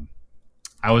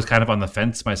 I was kind of on the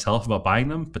fence myself about buying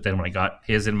them, but then when I got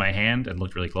his in my hand and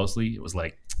looked really closely, it was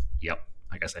like, yep,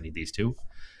 I guess I need these too.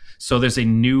 So there's a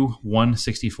new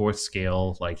 1/64th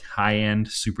scale, high-end,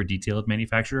 super detailed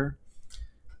manufacturer.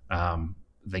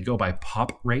 They go by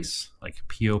Pop Race,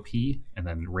 POP, and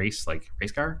then Race,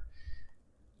 race car.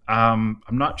 I'm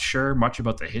not sure much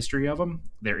about the history of them.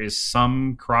 There is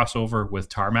some crossover with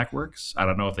Tarmac Works. I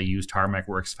don't know if they use Tarmac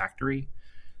Works factory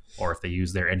or if they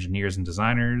use their engineers and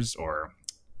designers, or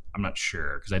I'm not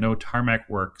sure, because I know Tarmac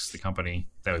Works, the company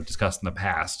that we've discussed in the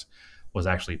past, was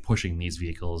actually pushing these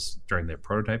vehicles during their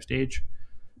prototype stage.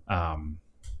 But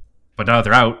now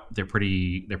they're out. They're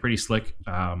pretty slick.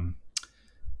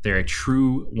 They're a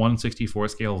true 1/64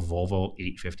 scale Volvo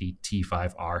 850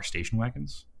 T5R station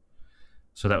wagons.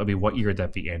 So that would be, what year would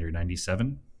that be, Andrew?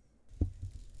 97?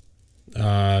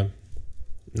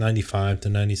 95 to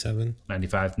 97.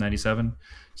 95 to 97.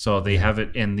 So they have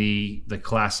it in the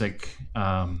classic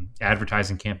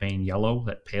advertising campaign yellow,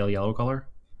 that pale yellow color.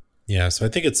 Yeah, so I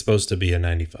think it's supposed to be a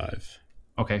 95.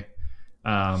 Okay.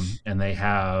 And they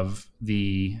have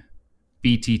the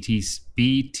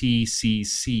BTCC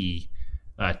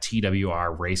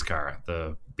TWR race car,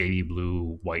 the baby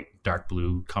blue, white, dark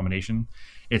blue combination.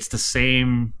 It's the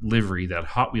same livery that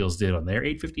Hot Wheels did on their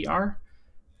 850R,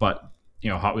 but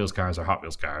Hot Wheels cars are Hot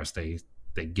Wheels cars. They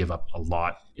give up a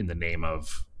lot in the name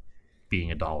of being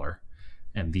 $1,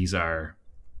 and these are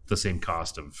the same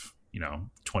cost of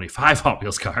 25 Hot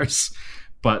Wheels cars,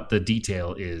 but the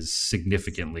detail is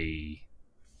significantly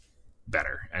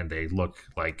better, and they look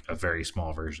like a very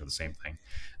small version of the same thing.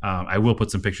 I will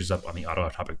put some pictures up on the Auto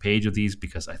Off Topic page of these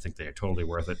because I think they are totally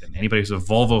worth it, and anybody who's a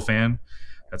Volvo fan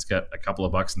that's got a couple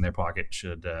of bucks in their pocket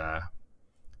should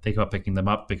think about picking them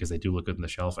up, because they do look good on the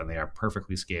shelf and they are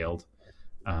perfectly scaled.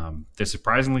 They're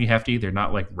surprisingly hefty. They're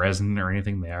not like resin or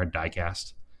anything. They are die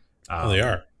cast. They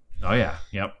are. Oh yeah,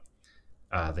 yep.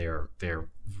 They're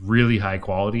really high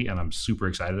quality, and I'm super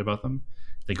excited about them.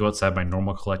 They go outside my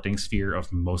normal collecting sphere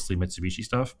of mostly Mitsubishi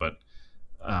stuff, but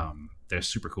they're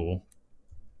super cool.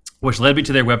 Which led me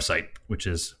to their website, which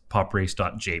is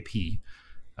poprace.jp,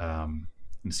 and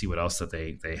see what else that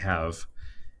they have.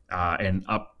 And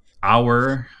up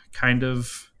our kind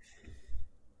of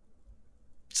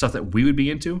stuff that we would be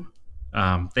into.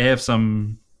 They have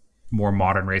some more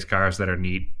modern race cars that are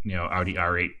neat, Audi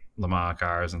R8 Le Mans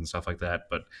cars and stuff like that,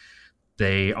 but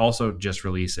they also just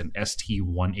released an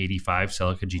ST185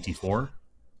 Celica GT4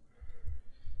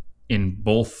 in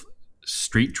both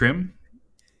street trim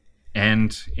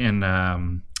and in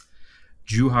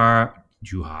Juha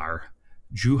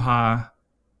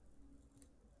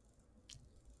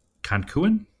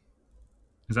Kankunen.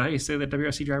 Is that how you say that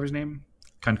WRC driver's name?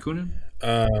 Kankunen?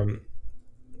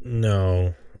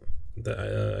 No. I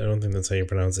don't think that's how you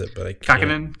pronounce it, but I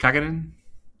can't. Kakinen?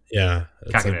 Yeah.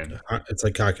 It's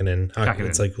like Kakinen.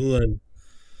 It's like Hulan.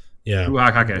 Yeah.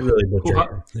 Huha Kakinen. Really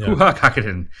butchered. Huha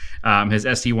Kakinen. His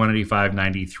ST185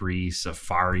 93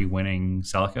 Safari winning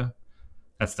Celica.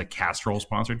 That's the Castrol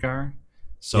sponsored car.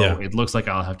 So It looks like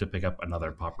I'll have to pick up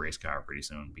another Pop Race car pretty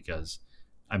soon, because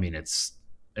it's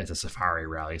a Safari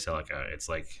Rally Celica. It's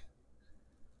like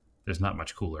there's not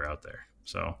much cooler out there.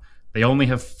 So they only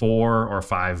have 4 or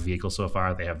 5 vehicles so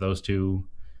far. They have those two,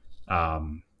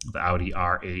 the Audi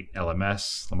R8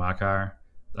 LMS Le Mans car,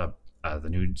 the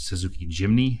new Suzuki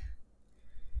Jimny,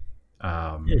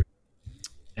 and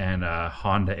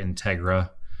Honda Integra.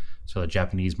 So the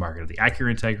Japanese market of the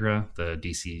Acura Integra, the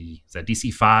DC, is that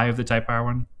DC5, the Type R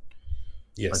one?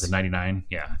 Yes. Or the 99?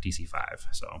 Yeah, DC5.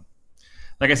 So,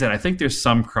 like I said, I think there's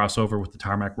some crossover with the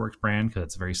Tarmac Works brand, because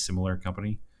it's a very similar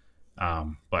company.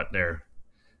 But they're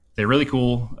really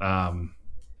cool.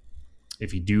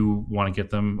 If you do want to get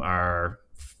them, our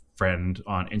friend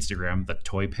on Instagram, the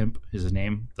Toy Pimp is his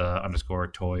name, the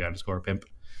 _toy_pimp,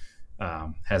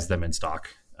 has them in stock.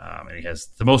 And he has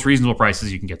the most reasonable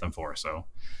prices you can get them for. So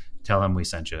tell him we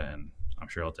sent you, and I'm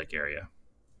sure he'll take care of you.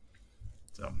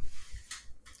 So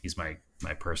he's my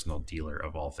personal dealer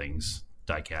of all things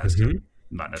diecast. Mm-hmm.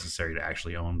 Not necessary to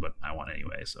actually own, but I want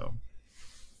anyway. So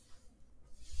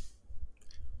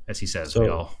as he says, we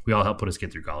all help put his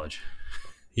kid through college.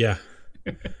 Yeah.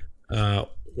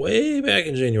 Way back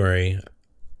in January,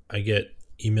 I get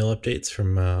email updates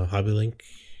from HobbyLink.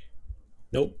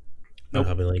 Nope. Not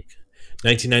HobbyLink.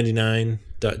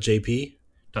 1999.jp.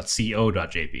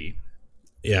 .co.jp.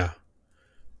 Yeah.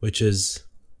 Which is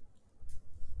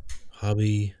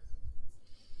hobby,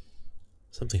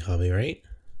 right?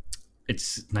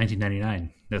 It's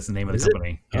 1999. That's the name of the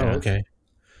company. Yeah. Oh, okay.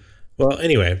 Well,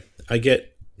 anyway, I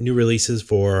get new releases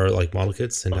for like model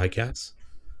kits and diecasts.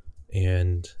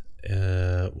 And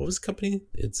what was the company?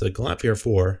 It's a Galant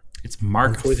VR4. It's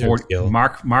Mark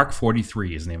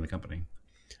 43 is the name of the company.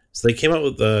 So they came out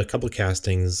with a couple of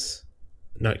castings,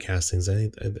 not castings. I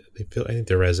think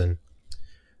they're resin.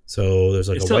 So there's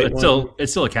like it's a white one.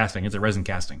 It's still a casting. It's a resin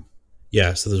casting.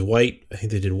 Yeah. So there's white. I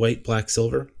think they did white, black,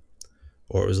 silver,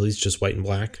 or it was at least just white and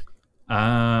black.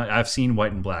 I've seen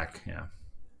white and black. Yeah.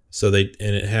 So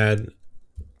it had,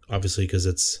 obviously,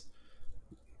 because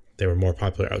they were more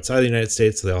popular outside the United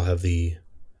States. So they all have the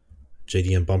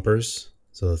JDM bumpers,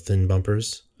 so the thin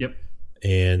bumpers. Yep.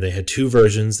 And they had 2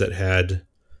 versions that had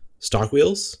stock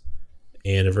wheels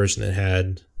and a version that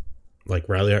had like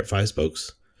Rally Art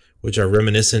 5-spokes, which are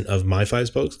reminiscent of my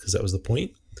 5-spokes, because that was the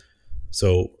point.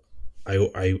 So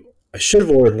I should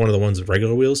have ordered one of the ones with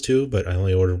regular wheels too, but I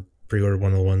only pre-ordered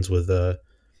one of the ones with the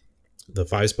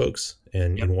 5 spokes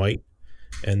and Yep. in white.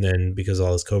 And then because of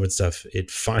all this COVID stuff, it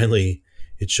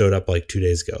showed up like 2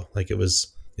 days ago. Like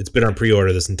it's been on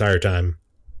pre-order this entire time.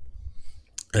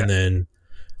 And Yeah. then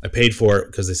I paid for it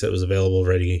because they said it was available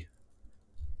already.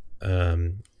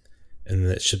 And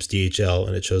then it ships DHL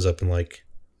and it shows up in like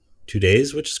 2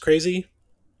 days, which is crazy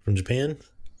from Japan.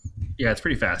 Yeah, it's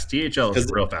pretty fast. DHL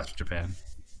is real fast for Japan.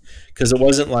 Because it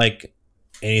wasn't like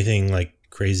anything like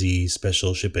crazy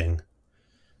special shipping.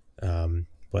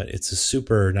 But it's a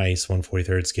super nice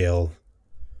 1/43rd scale.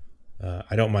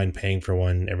 I don't mind paying for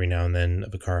one every now and then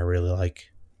of a car I really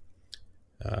like.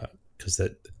 Because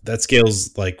that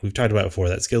scale's, like we've talked about before,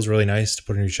 that scale's really nice to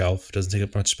put on your shelf. It doesn't take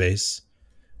up much space.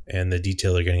 And the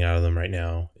detail they're getting out of them right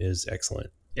now is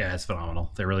excellent. Yeah, it's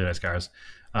phenomenal. They're really nice cars.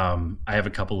 I have a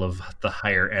couple of the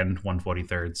higher end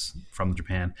 143rds from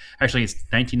Japan. Actually, it's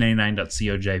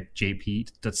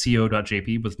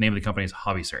 1999.co.jp, but the name of the company is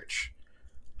Hobby Search.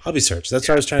 Hobby Search. That's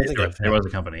what I was trying to think of. There was a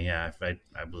company, yeah.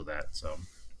 I blew that. So,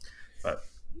 but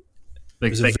it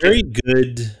was a very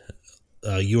good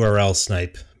URL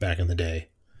snipe back in the day.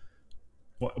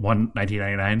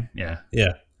 1999, yeah.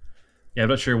 Yeah. I'm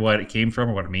not sure what it came from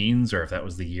or what it means, or if that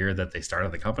was the year that they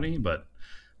started the company, but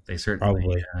they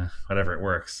certainly whatever it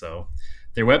works. So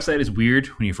their website is weird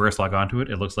when you first log onto it.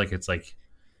 It looks like it's like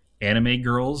anime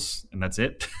girls, and that's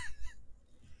it.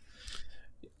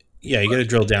 Yeah, you got to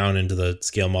drill down into the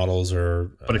scale models,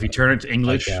 but if you turn it to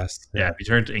English, diecast, if you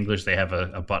turn it to English, they have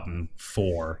a button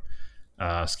for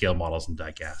scale models and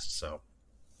diecast. So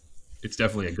it's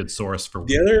definitely a good source for.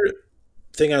 The other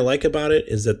thing I like about it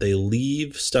is that they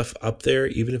leave stuff up there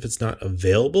even if it's not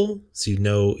available, so you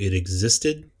know it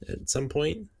existed at some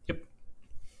point. Yep.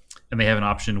 And they have an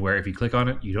option where if you click on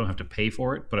it, you don't have to pay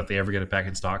for it, but if they ever get it back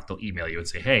in stock, they'll email you and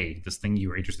say, hey, this thing you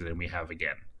were interested in, we have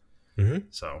again. Mm-hmm.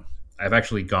 So I've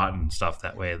actually gotten stuff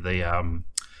that way.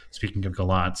 Speaking of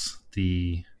Gallants,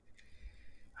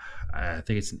 I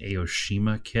think it's an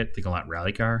Aoshima kit, the Gallant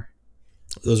rally car.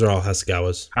 Those are all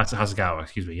Hasegawas. Hasegawa,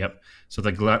 excuse me. Yep. So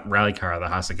the Gallant rally car, the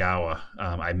Hasegawa,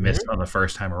 I missed on the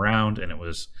first time around, and it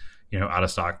was, out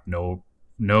of stock, no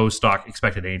stock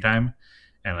expected anytime.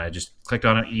 And I just clicked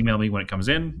on it, email me when it comes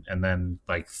in, and then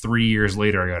like 3 years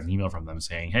later, I got an email from them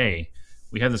saying, "Hey,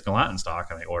 we have this Gallant in stock,"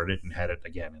 and I ordered it and had it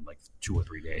again in like 2 or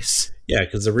 3 days. Yeah,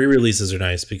 because the re-releases are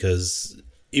nice because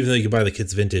even though you can buy the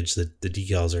kits vintage, the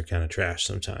decals are kind of trash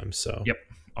sometimes. So yep,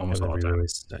 almost all the time.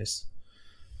 Nice.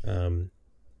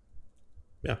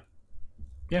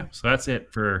 Yeah, so that's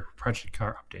it for Project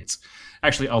Car updates.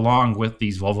 Actually, along with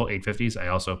these Volvo 850s, I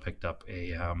also picked up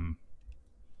a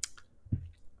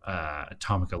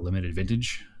Atomica Limited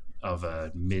Vintage of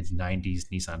a mid-90s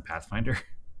Nissan Pathfinder,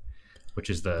 which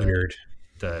is the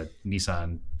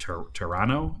Nissan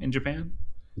Terrano in Japan.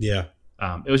 Yeah.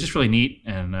 It was just really neat,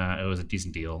 and it was a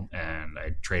decent deal, and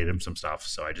I traded him some stuff,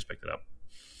 so I just picked it up,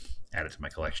 added to my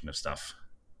collection of stuff.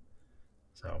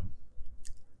 So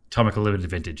Atomica Limited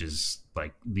Vintage is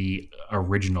like the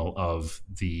original of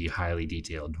the highly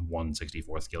detailed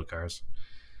 1/64 scale cars.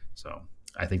 So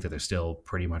I think that they're still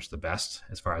pretty much the best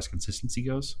as far as consistency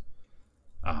goes.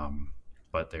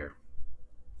 But they're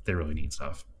really neat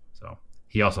stuff. So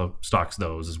he also stocks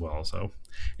those as well. So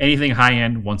anything high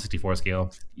end 1/64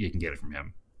 scale, you can get it from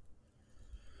him.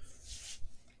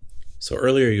 So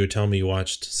earlier you were telling me you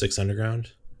watched Six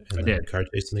Underground and I did. Car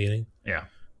Chase in the beginning. Yeah.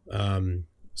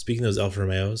 Speaking of those Alfa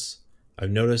Romeos, I've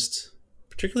noticed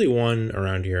particularly one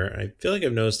around here. I feel like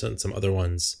I've noticed on some other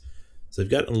ones. So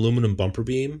they've got an aluminum bumper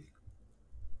beam.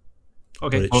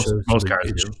 Okay, most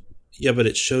cars do. Yeah, but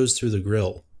it shows through the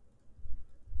grill.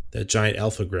 That giant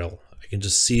Alfa grill. I can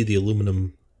just see the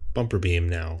aluminum bumper beam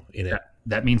now in it.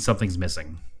 That means something's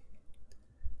missing.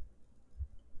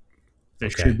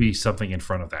 There should be something in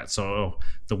front of that. So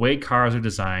the way cars are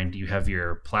designed, you have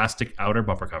your plastic outer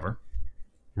bumper cover.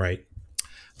 Right.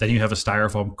 Then you have a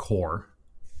styrofoam core.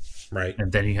 Right.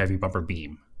 And then you have your bumper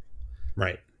beam.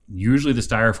 Right. Usually the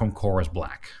styrofoam core is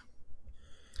black.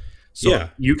 So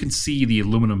you can see the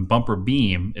aluminum bumper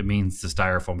beam. It means the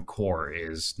styrofoam core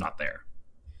is not there.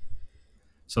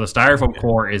 So the styrofoam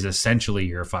core is essentially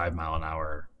your 5 mile an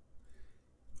hour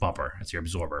bumper. It's your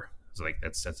absorber. So like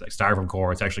that's like styrofoam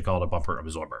core. It's actually called a bumper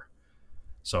absorber.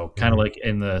 So kind of like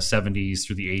in the 70s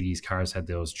through the 80s, cars had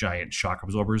those giant shock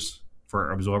absorbers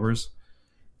for absorbers.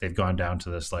 They've gone down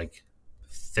to this like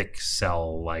thick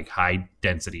cell, like high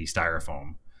density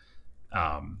styrofoam.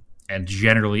 And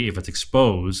generally, if it's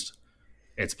exposed,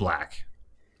 it's black.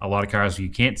 A lot of cars,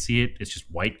 you can't see it. It's just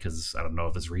white because I don't know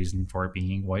if there's a reason for it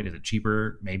being white. Is it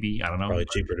cheaper? Maybe. I don't know. Probably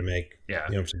cheaper to make. Yeah.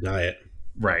 You don't have to dye it.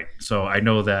 Right. So I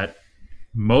know that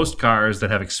most cars that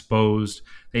have exposed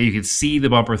that you can see the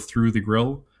bumper through the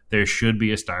grill, there should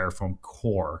be a styrofoam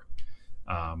core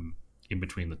um, in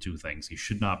between the two things. You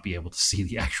should not be able to see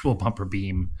the actual bumper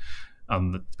beam,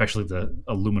 especially the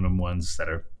aluminum ones that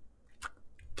are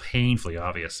painfully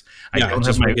obvious. I Yeah, don't have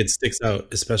just my like it sticks out,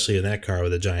 especially in that car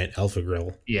with a giant Alpha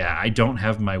grill. Yeah, I don't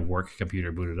have my work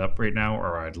computer booted up right now,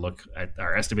 or I'd look at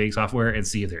our estimating software and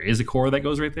see if there is a core that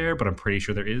goes right there, but I'm pretty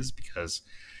sure there is because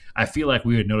I feel like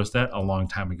we would notice that a long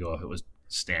time ago if it was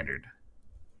standard.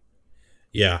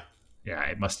 Yeah. Yeah,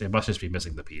 it must just be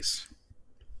missing the piece.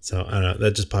 So I don't know.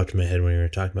 That just popped in my head when we were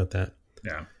talking about that.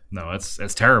 Yeah. No, it's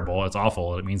terrible. It's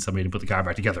awful. It means somebody didn't put the car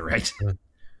back together, right?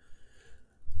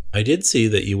 I did see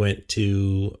that you went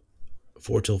to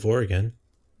 4 till 4 again.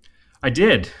 I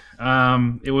did.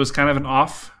 It was kind of an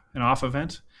off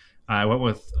event. I went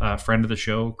with a friend of the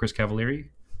show, Chris Cavalieri,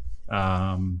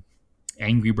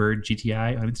 Angry Bird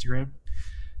GTI on Instagram.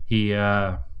 He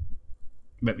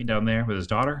met me down there with his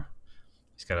daughter.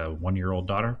 He's got a 1-year-old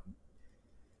daughter,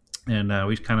 and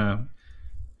we kind of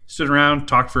stood around,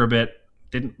 talked for a bit.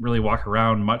 Didn't really walk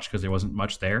around much because there wasn't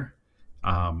much there.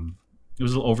 It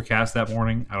was a little overcast that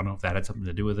morning. I don't know if that had something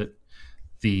to do with it.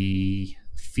 The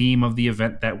theme of the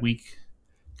event that week,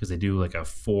 because they do like a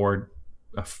four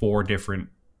different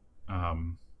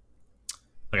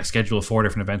like a schedule of 4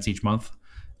 different events each month,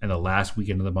 and the last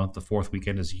weekend of the month, the fourth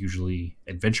weekend, is usually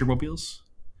adventure mobiles.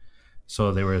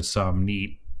 So there was some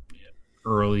neat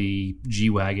early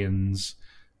G-Wagons,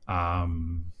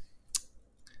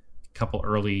 couple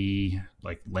early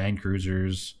like Land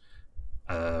Cruisers,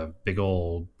 big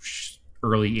old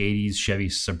early 80s Chevy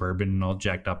Suburban all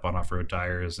jacked up on off-road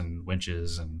tires and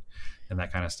winches and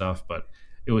that kind of stuff. But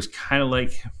it was kind of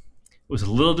like, it was a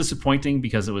little disappointing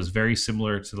because it was very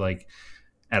similar to like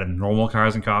at a normal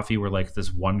Cars and Coffee where like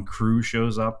this one crew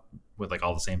shows up with like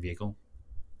all the same vehicle.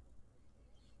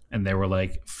 And there were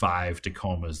like 5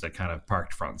 Tacomas that kind of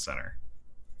parked front and center.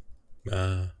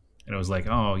 And it was like,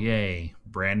 oh, yay,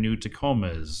 brand new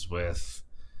Tacomas with,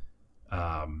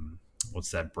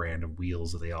 what's that brand of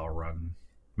wheels that they all run?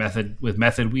 Method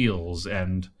wheels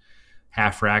and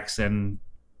half racks and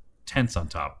tents on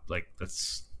top. Like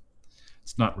it's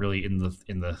not really in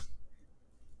the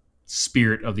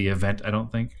spirit of the event, I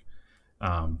don't think.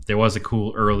 There was a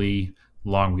cool early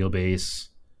long wheelbase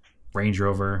Range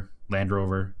Rover, Land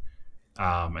Rover,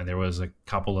 and there was a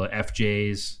couple of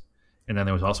FJs. And then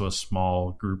there was also a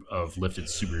small group of lifted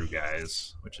Subaru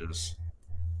guys, which is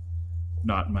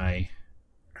not my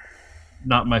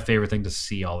favorite thing to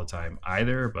see all the time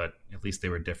either, but at least they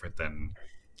were different than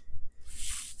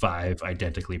 5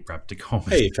 identically prepped Tacomas.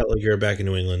 Hey, it felt like you were back in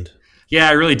New England. Yeah,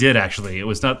 I really did actually.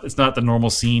 It's not the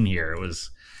normal scene here. It was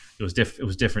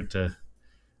different it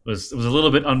was a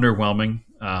little bit underwhelming.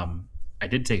 I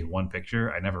did take one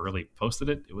picture. I never really posted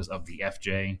it. It was of the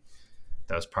FJ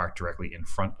that was parked directly in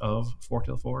front of 4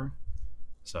 till 4.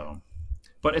 So,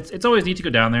 but it's always neat to go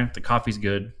down there. The coffee's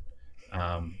good.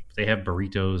 They have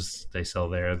burritos they sell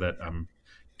there that I'm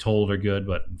told are good,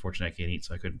 but unfortunately I can't eat,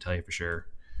 so I couldn't tell you for sure.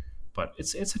 But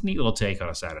it's a neat little take on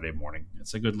a Saturday morning.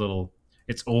 It's a good little.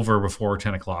 It's over before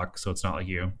 10 o'clock, so it's not like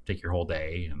you take your whole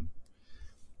day. And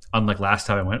unlike last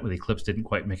time I went, where the Eclipse didn't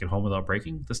quite make it home without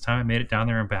breaking, this time I made it down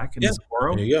there and back in the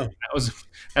Sapporo. There you go.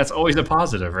 That's always a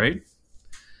positive, right?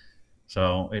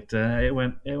 So it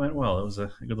went well. It was a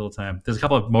good little time. There's a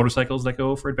couple of motorcycles that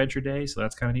go for Adventure Day, so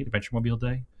that's kind of neat. Adventure Mobile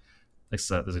Day.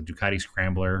 There's a Ducati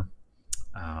Scrambler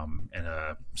and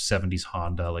a 70s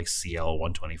Honda like CL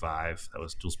 125 that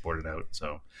was dual sported out.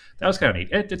 So that was kind of neat.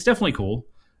 It's definitely cool.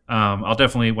 I'll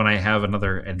definitely, when I have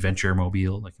another Adventure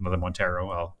Mobile, like another Montero,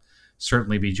 I'll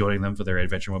certainly be joining them for their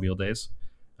Adventure Mobile days.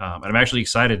 And I'm actually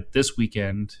excited. This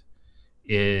weekend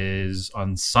is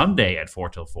on Sunday at 4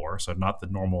 till 4, so not the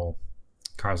normal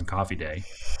Cars and Coffee Day.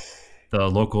 The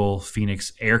local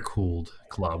Phoenix Air Cooled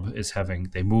Club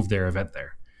they moved their event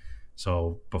there.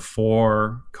 So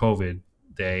before COVID,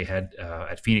 they had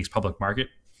at Phoenix Public Market,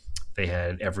 they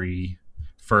had every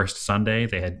first Sunday,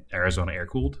 they had Arizona Air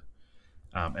Cooled.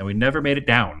 And we never made it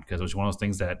down because it was one of those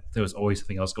things that there was always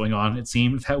something else going on, it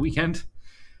seemed, that weekend.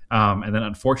 And then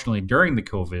unfortunately, during the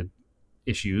COVID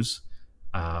issues,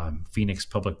 Phoenix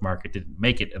Public Market didn't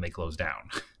make it and they closed down.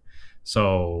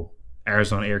 So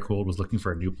Arizona Air Cooled was looking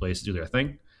for a new place to do their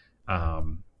thing.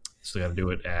 So they got to do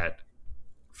it at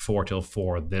 4 till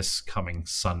 4 this coming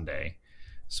Sunday.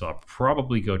 So I'll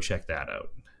probably go check that out.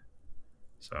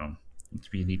 So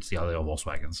it'd be neat to see how they have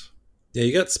Volkswagens. Yeah,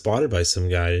 you got spotted by some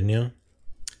guy, didn't you?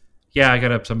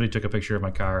 Yeah, somebody took a picture of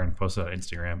my car and posted it on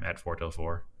Instagram at 4 till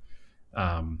 4.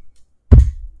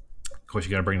 course,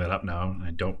 you got to bring that up now.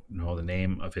 I don't know the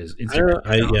name of his I Instagram don't.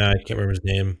 account. I can't remember his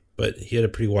name, but he had a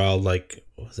pretty wild what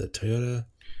was it, Toyota?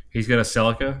 He's got a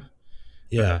Celica,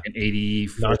 Yeah, an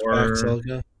 84. notchback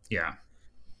Celica. Yeah.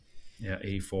 Yeah,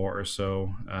 84 or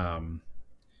so.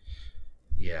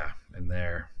 Yeah, and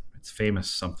there. It's famous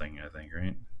something, I think,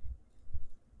 right?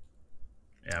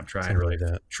 Yeah, I'm trying Something like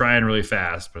that. trying really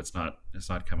fast, but it's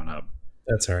not coming up.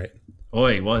 That's all right.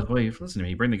 Oi, well, listen to me.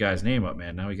 You bring the guy's name up,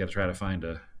 man. Now we got to try to find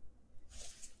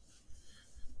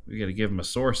we got to give him a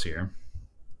source here.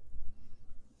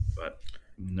 But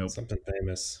nope. Something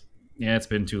famous. Yeah, it's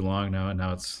been too long now, and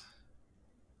now it's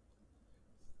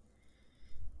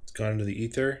gone into the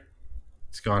ether.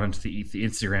 It's gone into the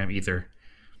Instagram ether.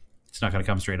 It's not going to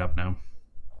come straight up now.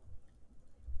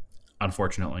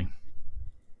 Unfortunately.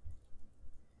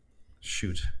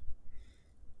 Shoot.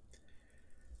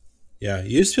 Yeah,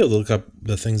 you used to be able to look up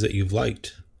the things that you've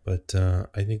liked, but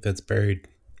I think that's buried.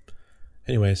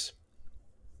 Anyways.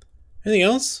 Anything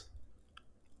else?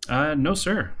 No,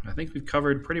 sir. I think we've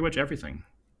covered pretty much everything.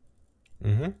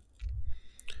 Mm-hmm.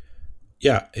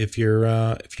 Yeah, if you're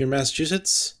in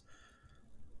Massachusetts,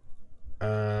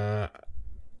 and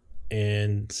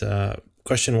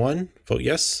question 1, vote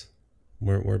yes.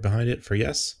 We're behind it for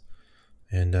yes,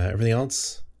 and everything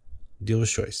else, deal with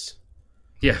choice.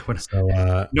 Yeah,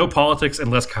 so no politics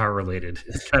unless car related.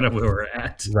 It's kind of where we're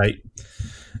at, right?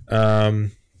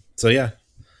 So yeah,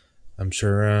 I'm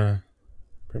sure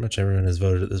pretty much everyone has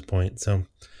voted at this point. So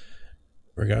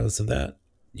regardless of that,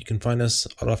 you can find us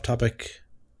Auto Off Topic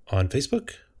on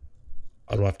Facebook,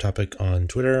 Auto Off Topic on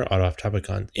Twitter, Auto Off Topic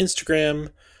on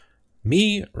Instagram.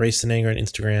 Me, Race and Anger on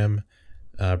Instagram.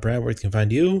 Brad, where can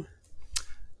find you?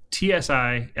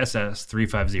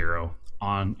 TSISS350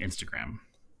 on Instagram.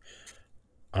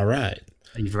 All right.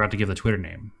 You forgot to give the Twitter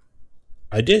name.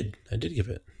 I did give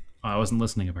it. I wasn't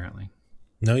listening, apparently.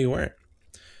 No, you weren't.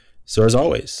 So as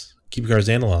always, keep your cars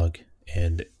analog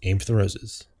and aim for the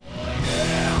roses.